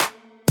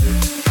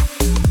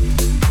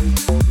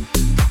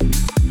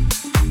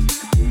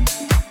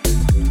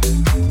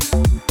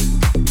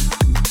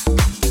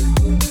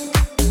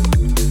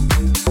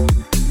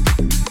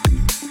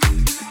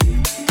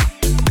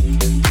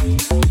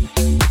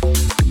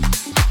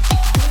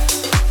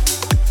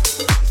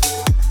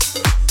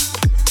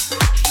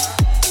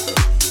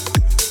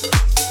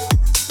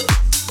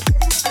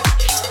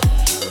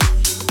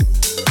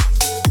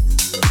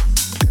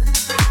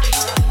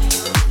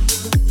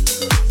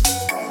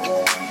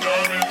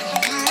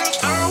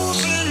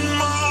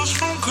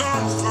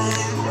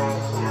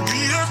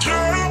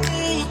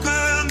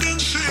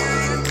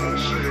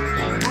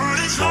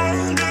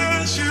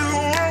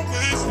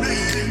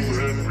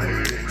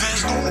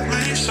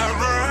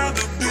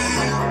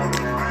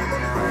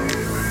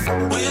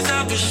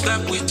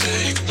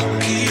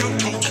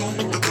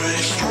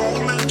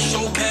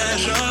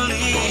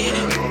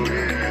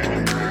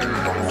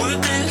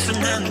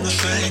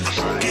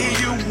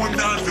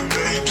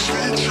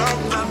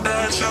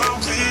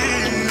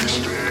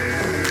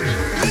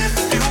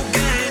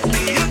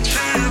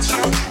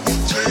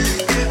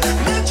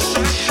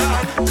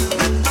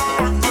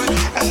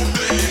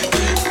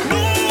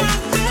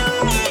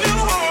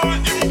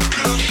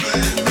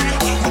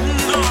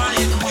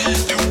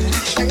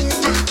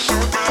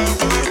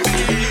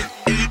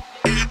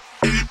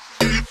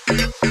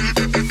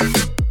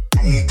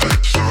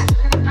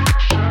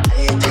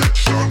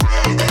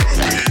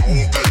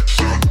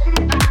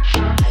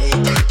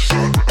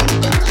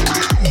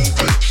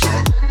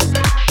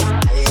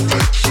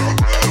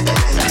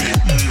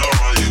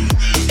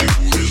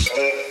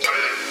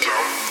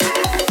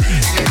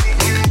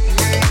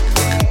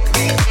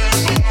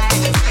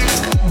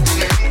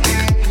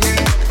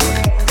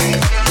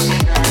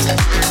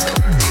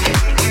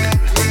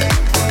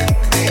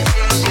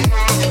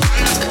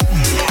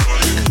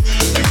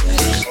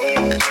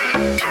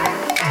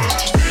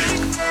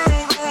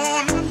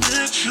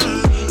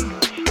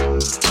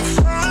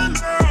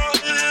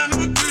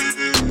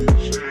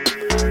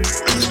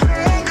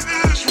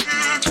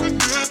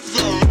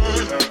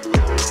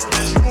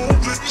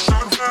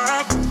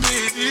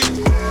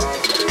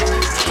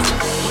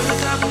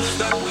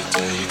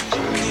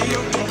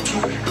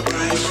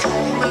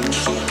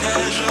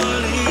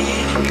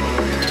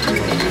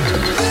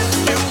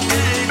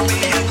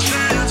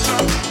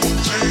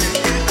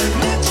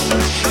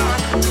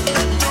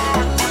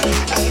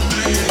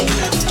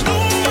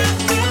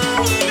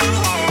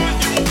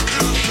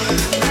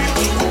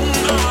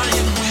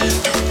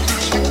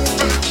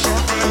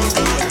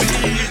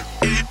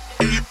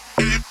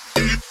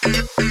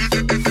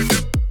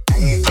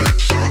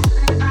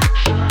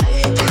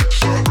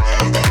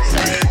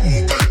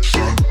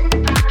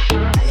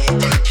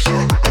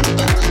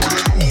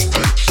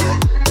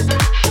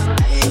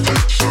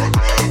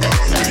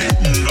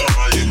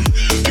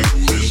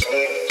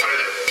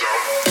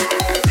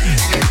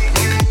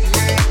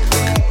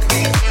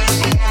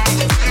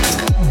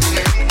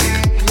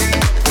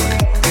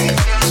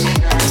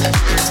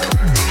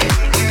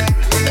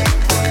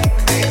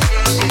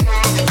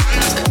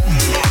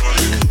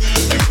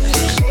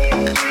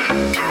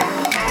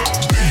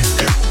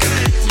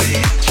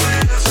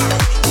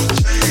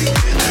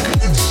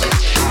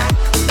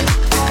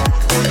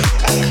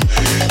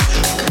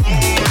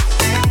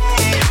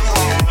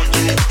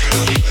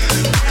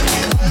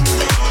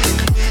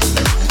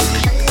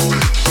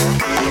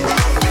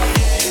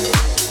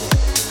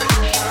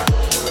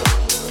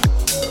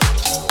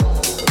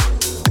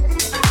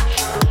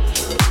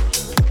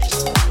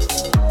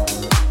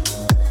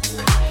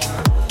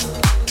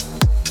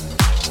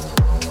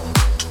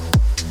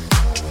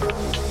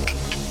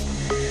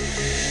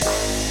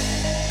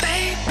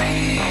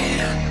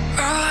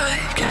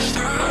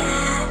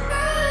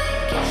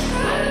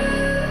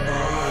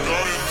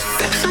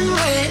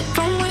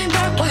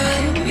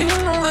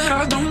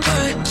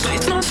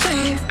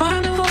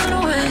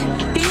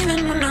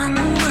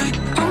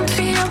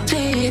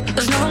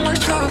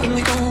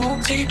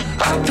 see.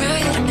 I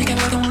pray to make it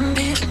more than one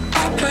piece.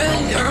 I pray,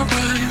 I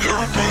pray,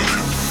 I pray.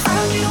 I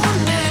need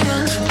one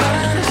dance,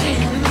 fantasy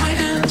in my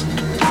hands.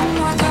 One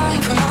more time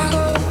before I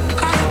go.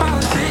 I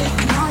was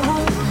thinking I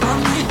won't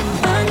want me.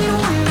 I need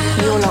one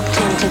dance. You're locked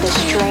into the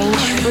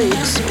Strange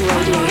Fruits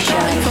radio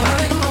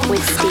show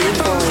with Steve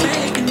Boyd.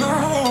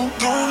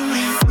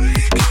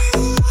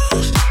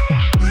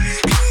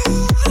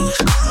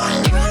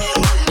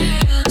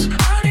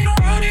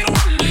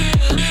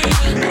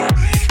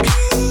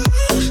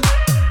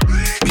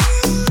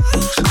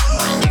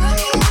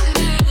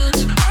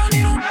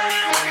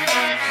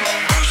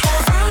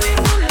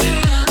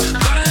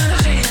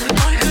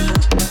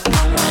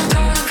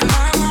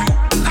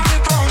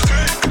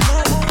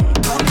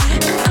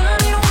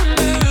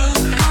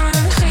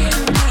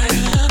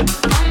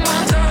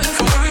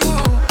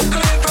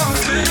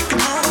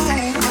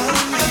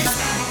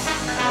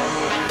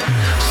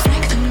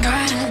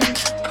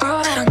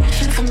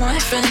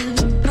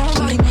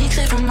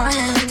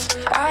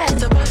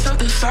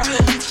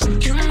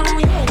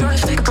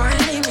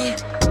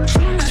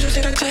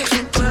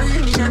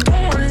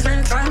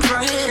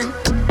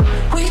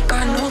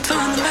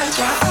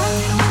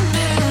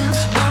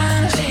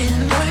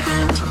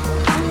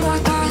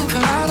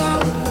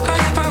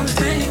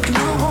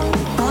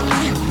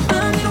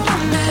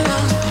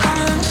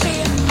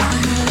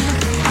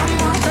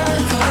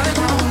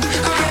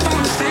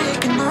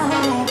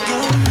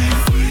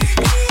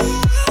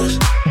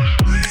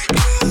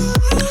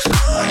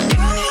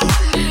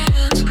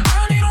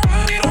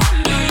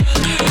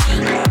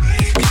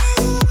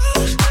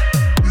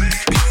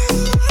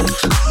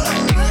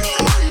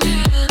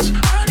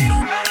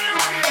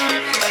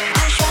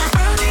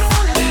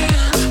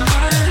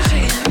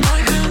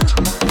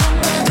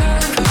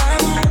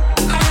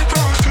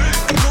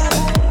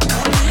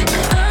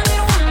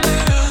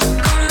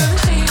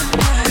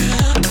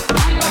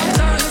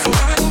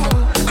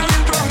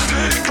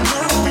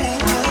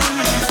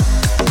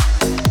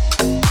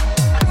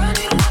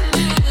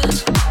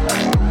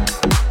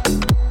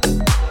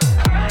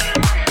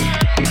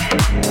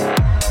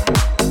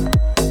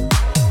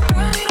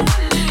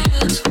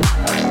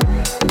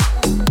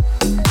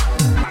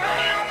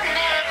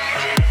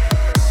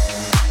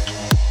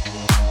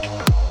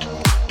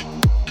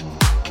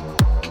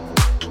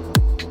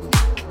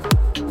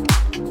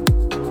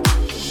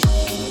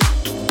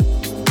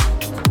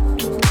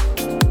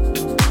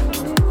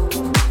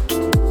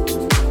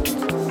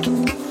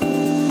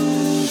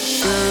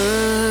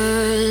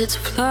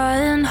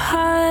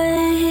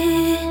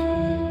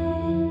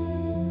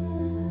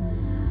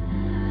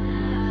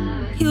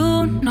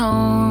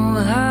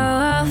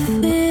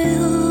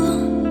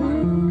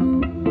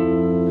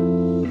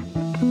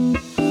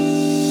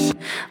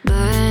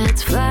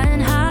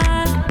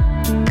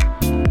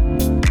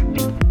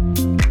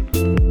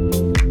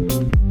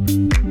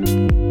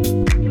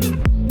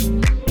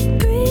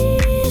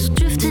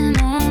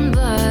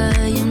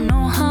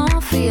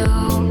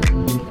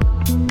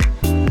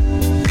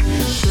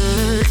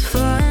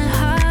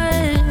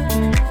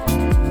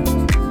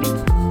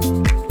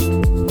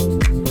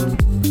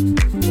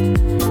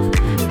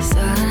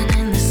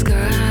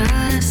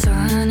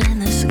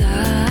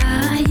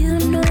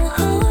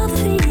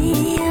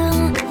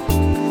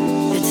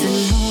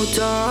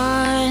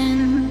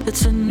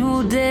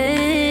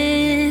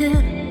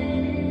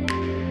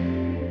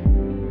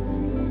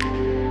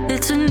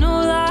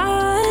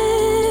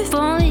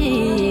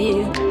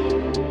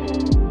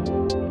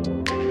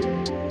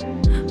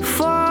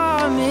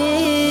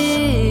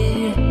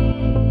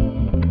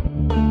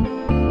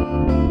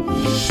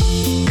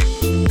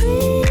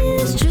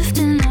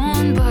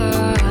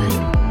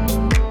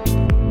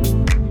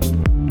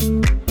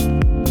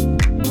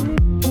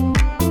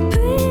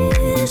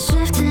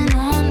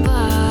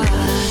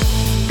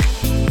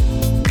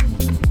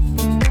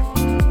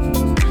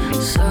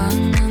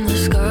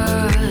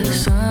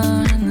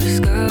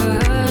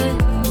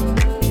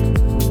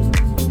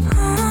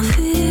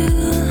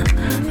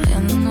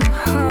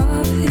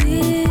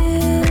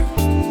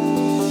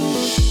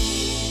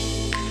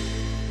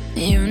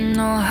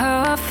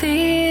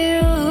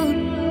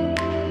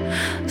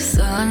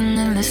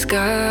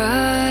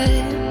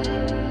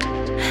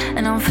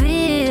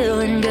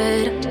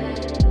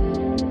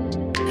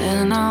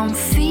 And I'm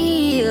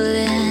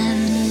feeling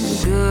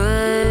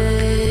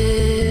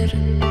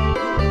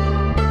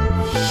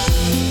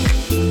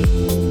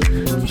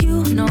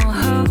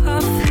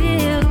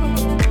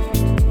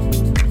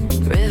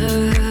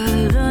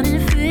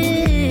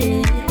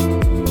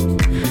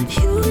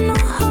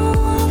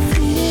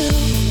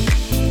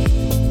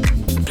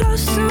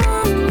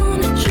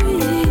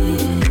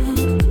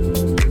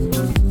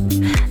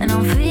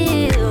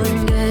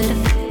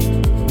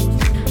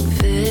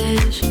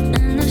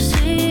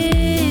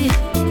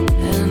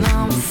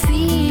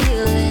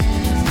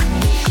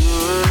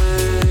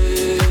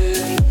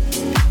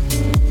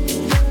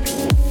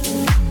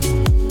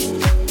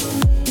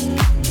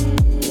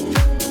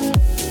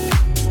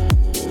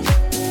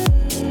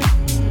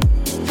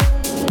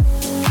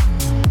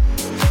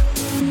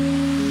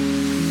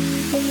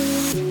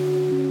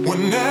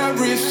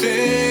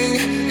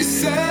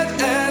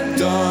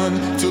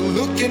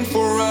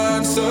for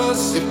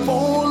answers. If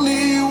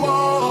only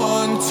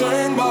one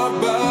turned my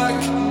back,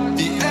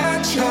 the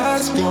edge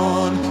has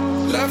gone,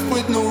 left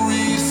with no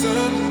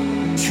reason.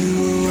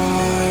 You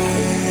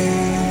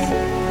ride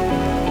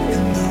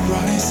in the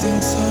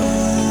rising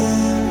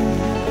sun,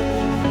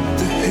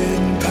 the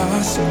hidden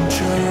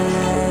passenger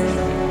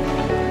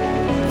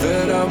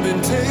that I've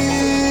been taking.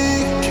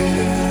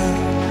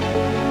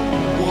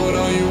 What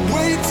are you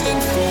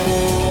waiting for?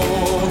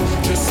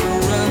 Just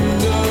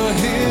surrender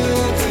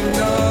here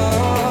tonight.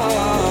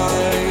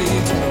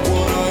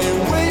 What are you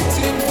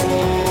waiting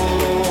for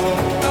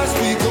as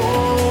we go?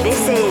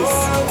 This is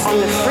on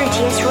the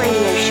Fruitiest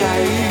Radio Show,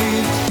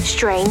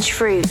 Strange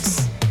Fruits.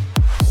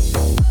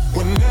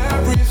 When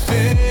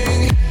everything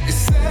is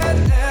said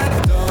and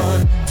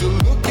done, still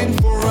looking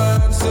for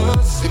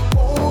answers. If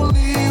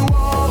only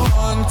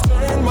one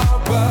turned my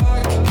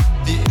back,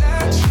 the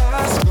edge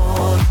has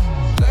gone,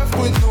 left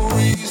with no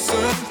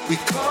reason. We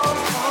come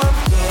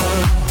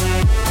undone.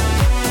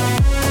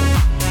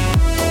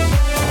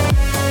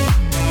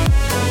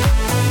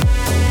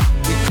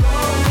 We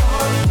come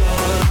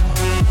undone.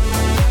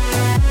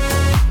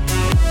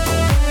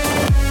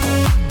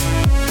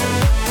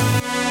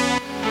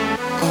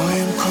 I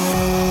am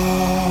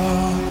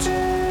caught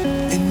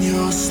in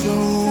your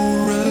slow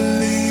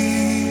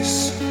release.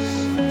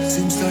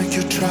 Seems like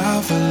you're a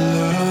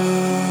traveler.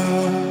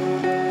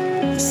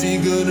 Is he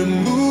gonna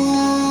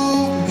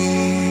move me?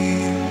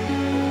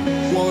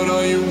 What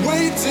are you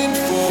waiting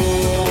for?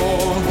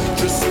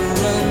 Just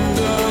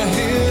surrender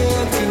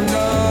here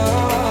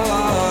tonight.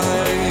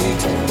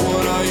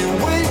 What are you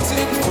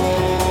waiting for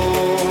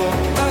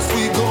as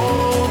we go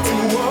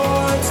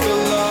towards the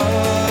light?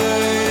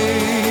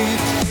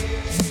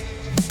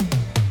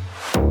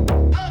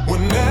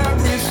 When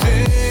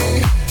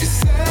everything is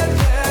said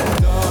and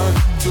done,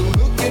 still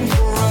looking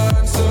for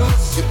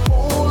answers. If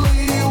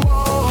only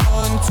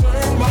one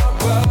turned my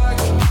back,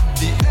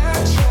 the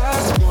edge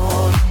has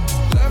gone,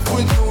 left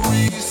with no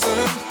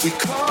reason. We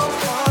come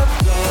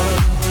undone.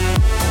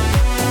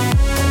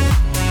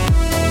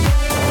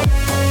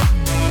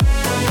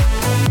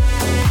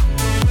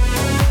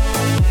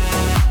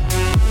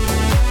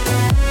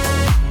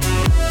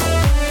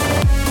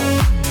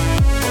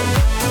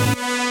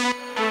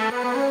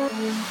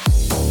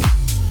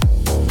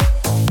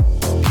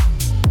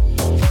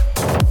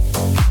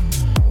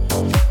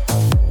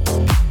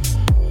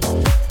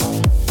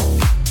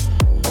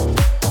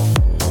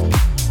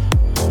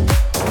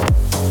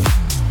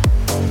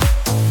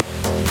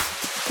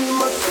 Be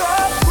my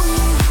top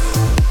queen.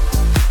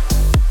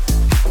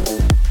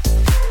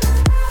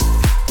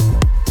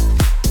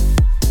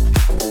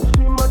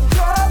 Be my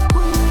top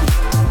queen.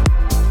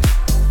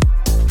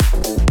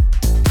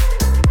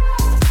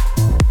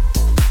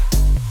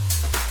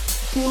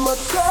 Be my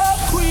top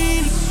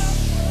queen.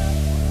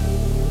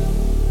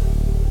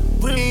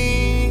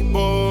 Bring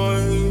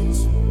boys,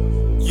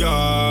 yeah.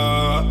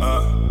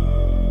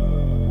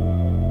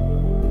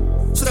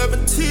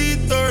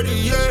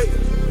 1738.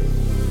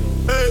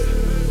 Hey,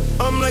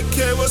 I'm like,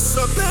 hey, what's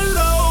up,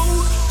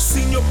 hello?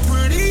 Seen your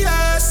pretty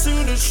ass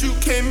soon as you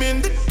came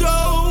in the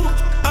door.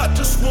 I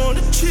just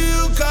wanna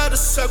chill, got a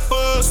sack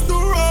for us to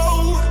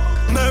roll.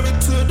 Married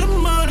to the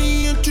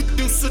money,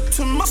 introduce her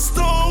to my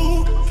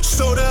stove.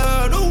 Showed her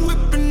how to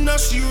whip and now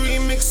she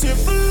remixing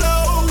for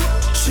low.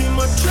 She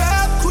my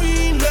trap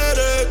queen, let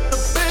her hit the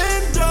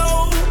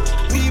bando.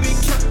 We been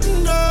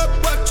counting up,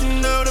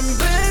 watching how them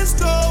bands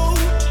go.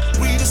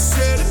 We just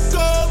set a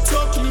goal,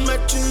 talking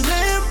matching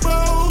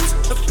Lambos.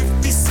 A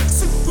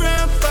 56 a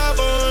gram,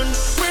 500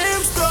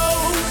 grams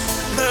though.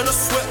 Man, I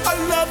swear I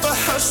love her,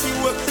 how she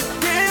work the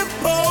damn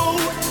pole.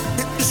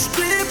 Hit the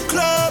strip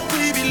club,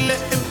 we be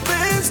letting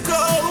fans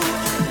go.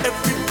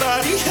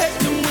 Everybody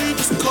hating, we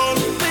just call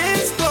them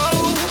fans go.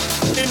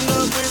 And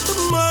I with the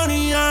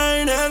money, I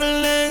ain't ever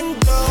letting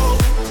go.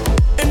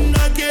 And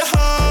I get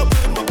hard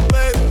with my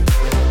baby.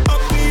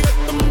 I'll be at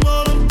the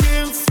mall, I'm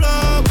getting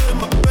fly with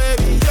my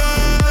baby,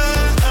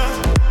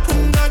 yeah.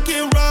 And I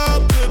get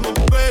robbed with my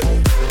baby.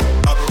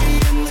 I'll be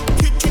in the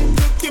kitchen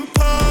cooking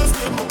pies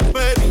with my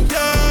baby,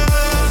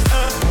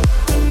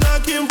 yeah. And I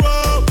get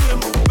robbed with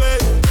my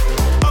baby.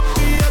 I'll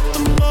be at the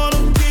mall,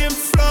 I'm getting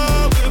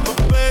fly with my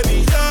baby,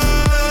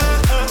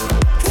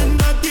 yeah.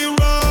 And I get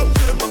robbed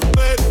with my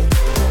baby.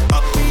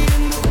 I'll be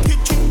in the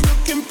kitchen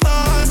cooking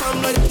pies. I'm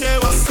like, yeah,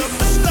 what's up,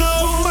 hello?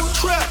 My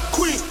trap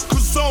queen,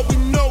 cause all we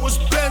know is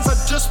Benz. I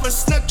just might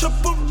snatch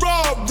up a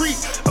Rari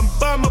and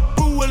buy my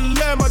boo a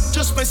lamb. I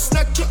just might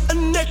snatch her a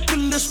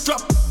necklace,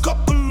 drop a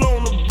couple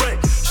on the ring.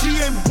 She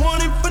ain't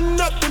wanting for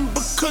nothing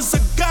because I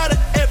got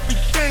her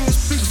everything.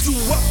 It's big you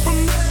up from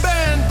the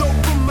band, don't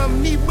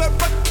remind me where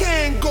I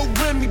can go.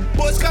 Remy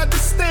boys got the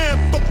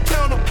stamp, don't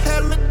count up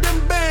hella them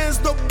bands.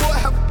 No boy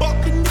have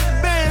bulk in your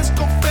bands,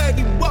 go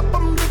fatty up.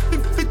 I'm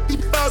lifting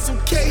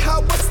 50,000K,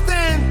 how I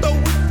stand though.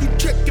 If you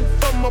checking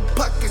for my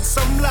pockets,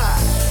 I'm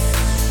live.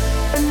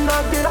 And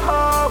I get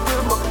hard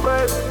with my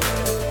baby.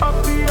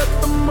 I'll be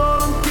at the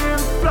mall, I'm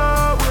getting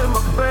fly with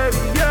my baby,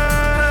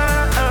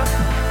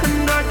 yeah.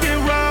 And I get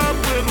robbed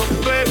with my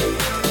baby.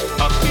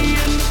 I'll be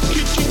in the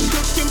kitchen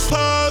cooking pie.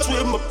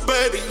 my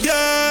baby,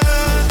 yeah.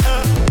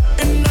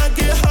 And I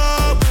get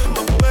high with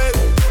my baby.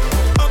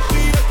 I'll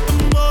be at the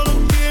mall, I'm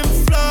getting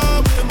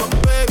fly with my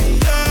baby,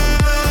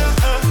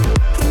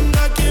 yeah. And I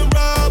get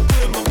ride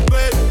with my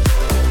baby.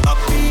 I'll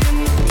be in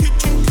the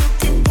kitchen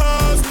cooking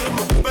pies with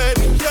my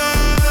baby,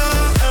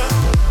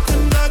 yeah.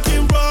 And I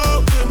get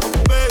ride with my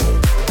baby.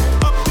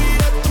 I'll be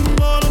at the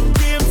mall, I'm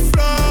getting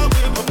fly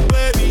with my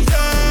baby,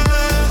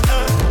 yeah.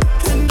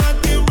 And I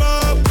get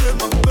ride with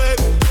my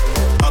baby.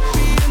 I'll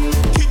be in the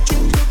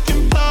kitchen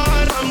cooking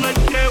pies. I'm like,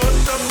 yeah,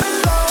 what's up,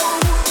 hello?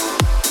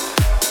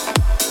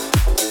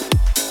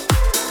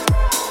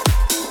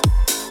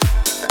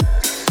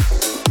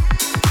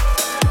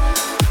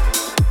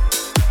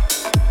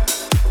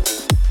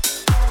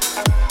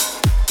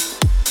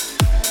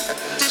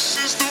 This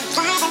is the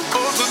rhythm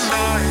of the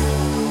night,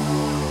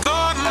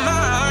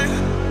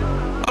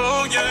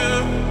 oh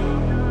yeah.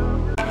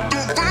 The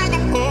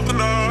rhythm of the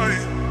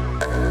night.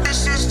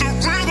 This is the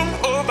rhythm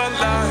of my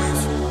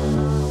life,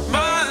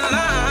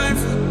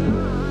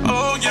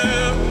 oh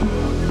yeah.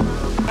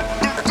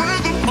 The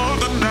rhythm of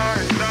the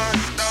night.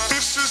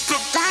 This is the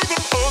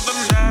rhythm of the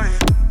night.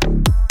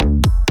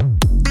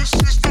 This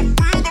is the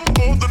rhythm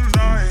of the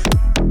night.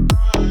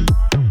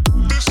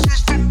 This is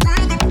the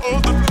rhythm of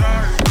the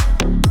night.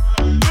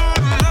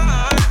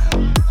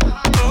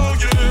 Oh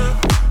yeah.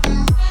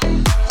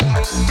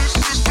 This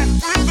is the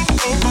rhythm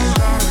of my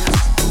life.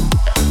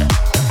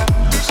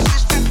 This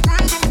is the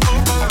rhythm of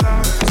my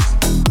life.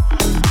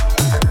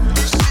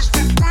 This is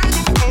the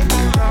rhythm of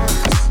my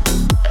life.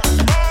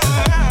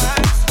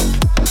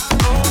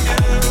 Oh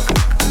yeah.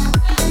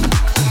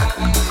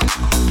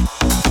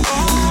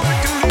 Oh, I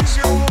can ease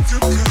you of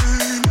your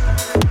pain.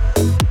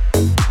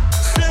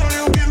 Feel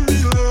you give me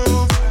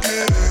love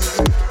again.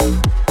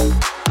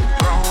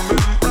 Round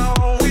and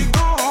round we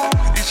go.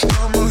 Each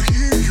time I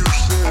hear you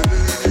say,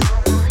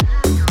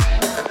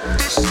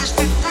 this is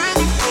the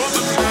rhythm of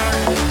the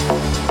night.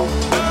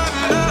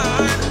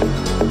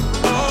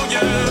 Oh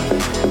yeah.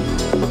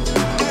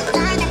 The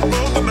rhythm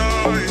of the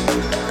night.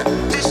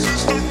 This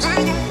is the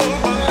rhythm of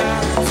my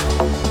life.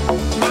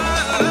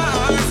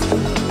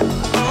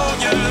 Oh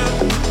yeah.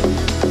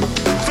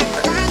 The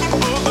rhythm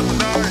of the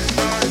night.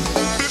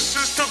 This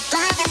is the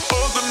rhythm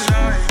of the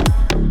night.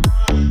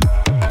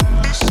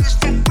 This is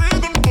the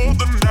rhythm of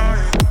the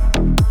night.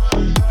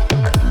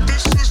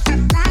 This is the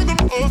rhythm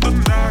of the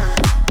night.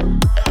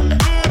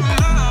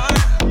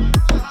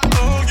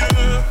 Oh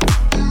yeah.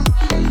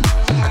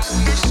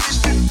 This is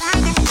the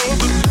rhythm of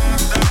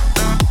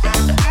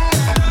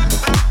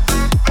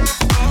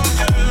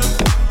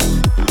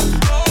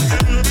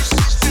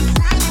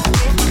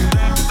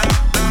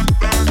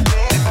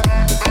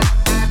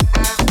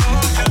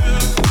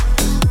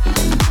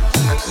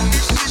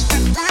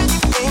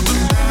the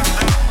night.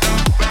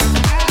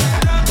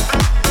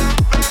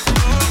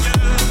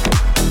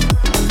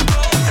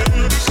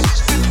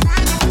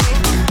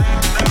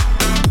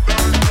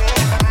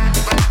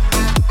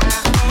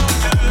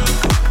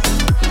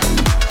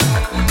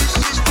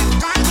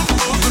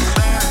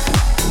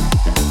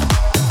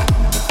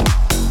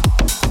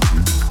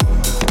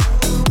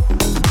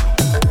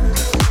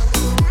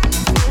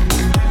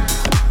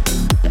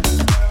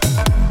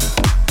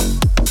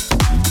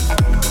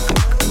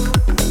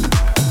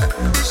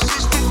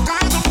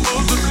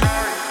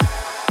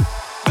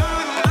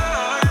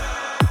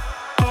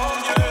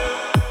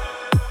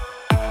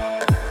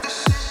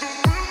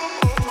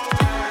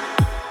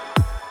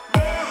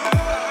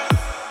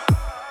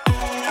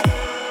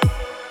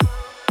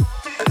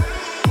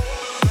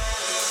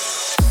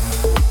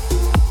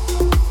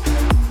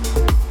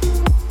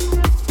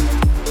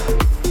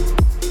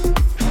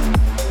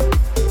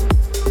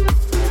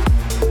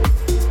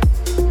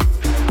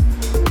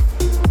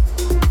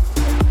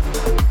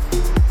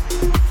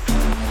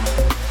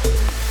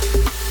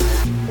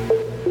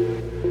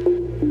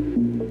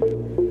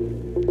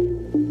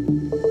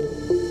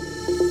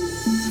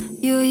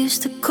 You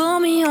used to call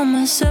me on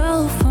my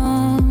cell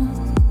phone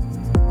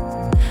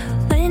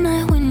late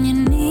night when you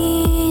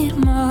need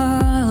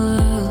my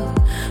love.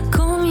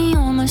 Call me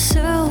on my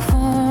cell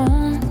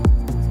phone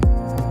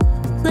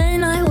late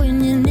night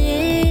when you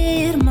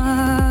need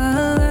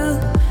my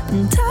love.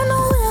 And I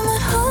know in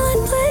that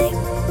holiday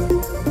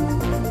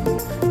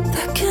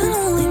that can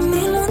only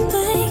mean one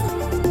thing.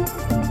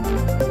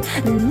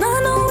 And I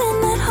know in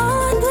that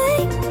holiday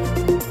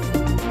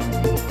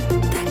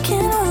that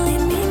can only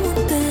mean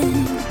one thing.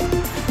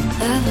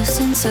 Ever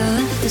since I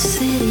left the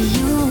city,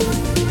 you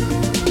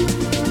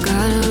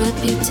got a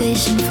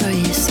reputation for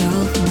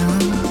yourself now.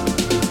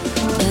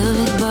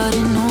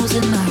 Everybody knows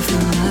that I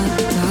feel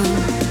left out.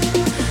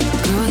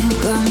 Girl, you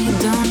got me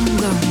down, you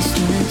got me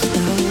stressed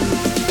out.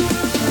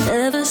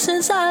 Ever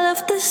since I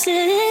left the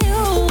city,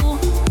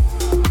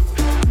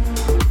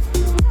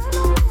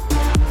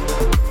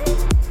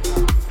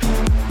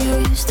 you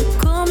used to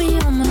call me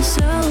on my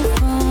cell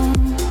phone.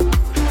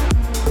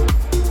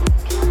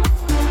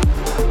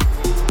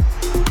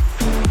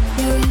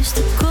 You used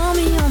to call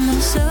me on my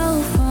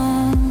cell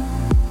phone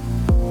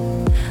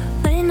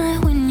late night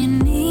when you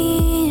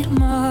need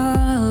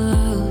my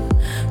love.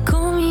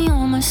 Call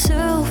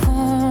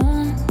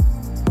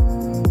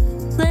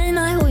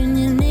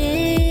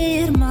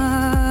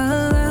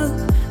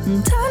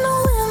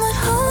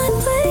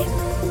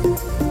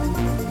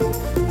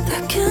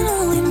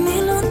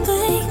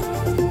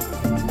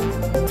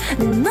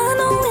And I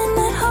know in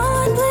that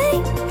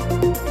heartbreak,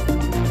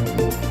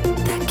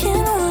 that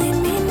can only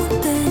mean one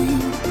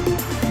thing.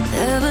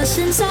 Ever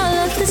since I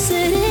left the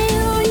city,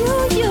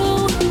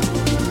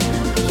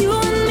 you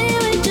and me,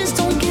 we just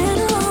don't get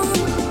along.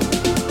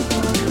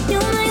 You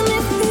make me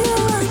feel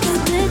like I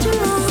did you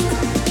wrong.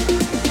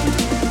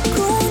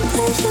 Going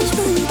places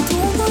where you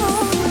don't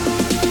belong.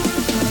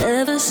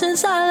 Ever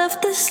since I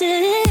left the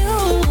city,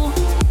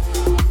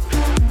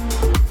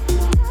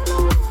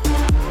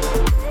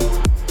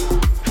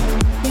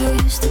 you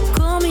used to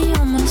call me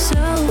on my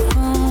cell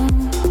phone.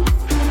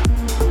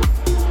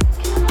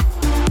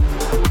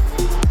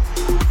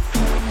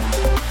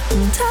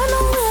 And I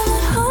know in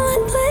that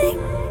heartbreak,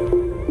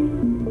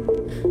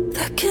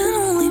 that can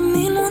only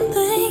mean one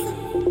thing.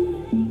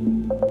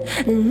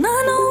 And I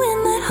know in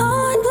that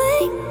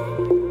heartbreak,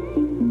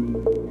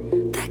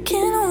 that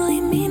can only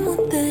mean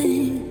one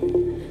thing.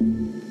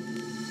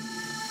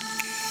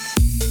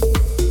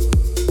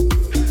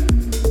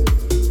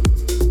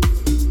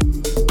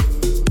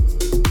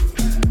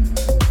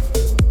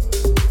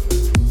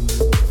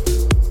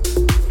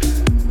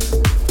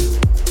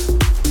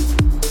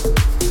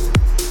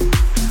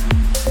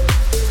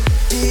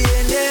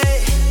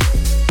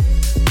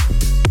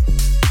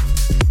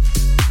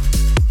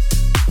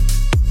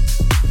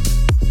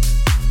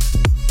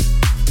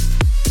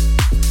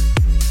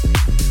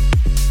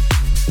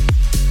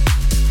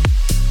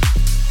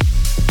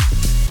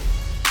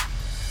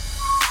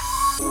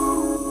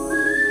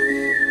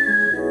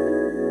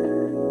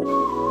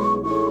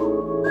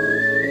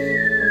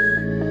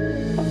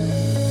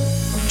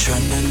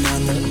 Tranne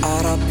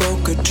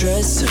알아보고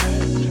드레스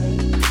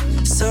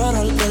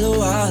서로를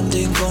별로한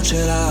딩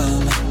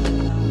꼰치람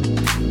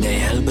내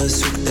헬버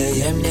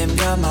숙대 엠님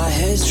가마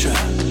히스트라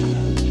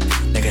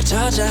내가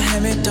찾아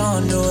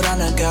헤맸던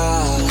노란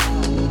아가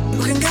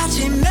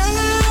무감같이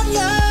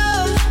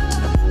mellow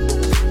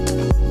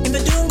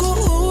임배둥고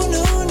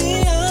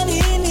우눈이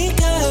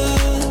아니니까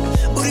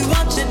우리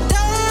완전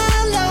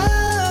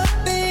달라.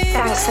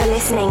 Thanks for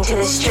listening to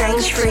the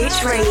Strange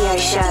Fruits radio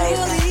show.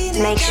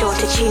 Make sure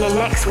to tune in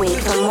next week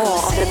for more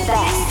of the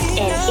best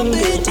in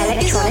indie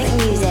electronic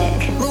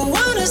music.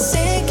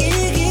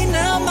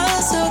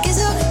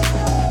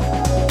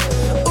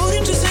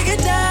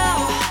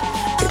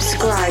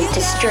 Subscribe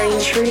to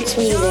Strange Fruits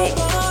Music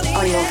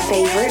on your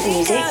favorite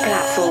music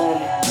platform.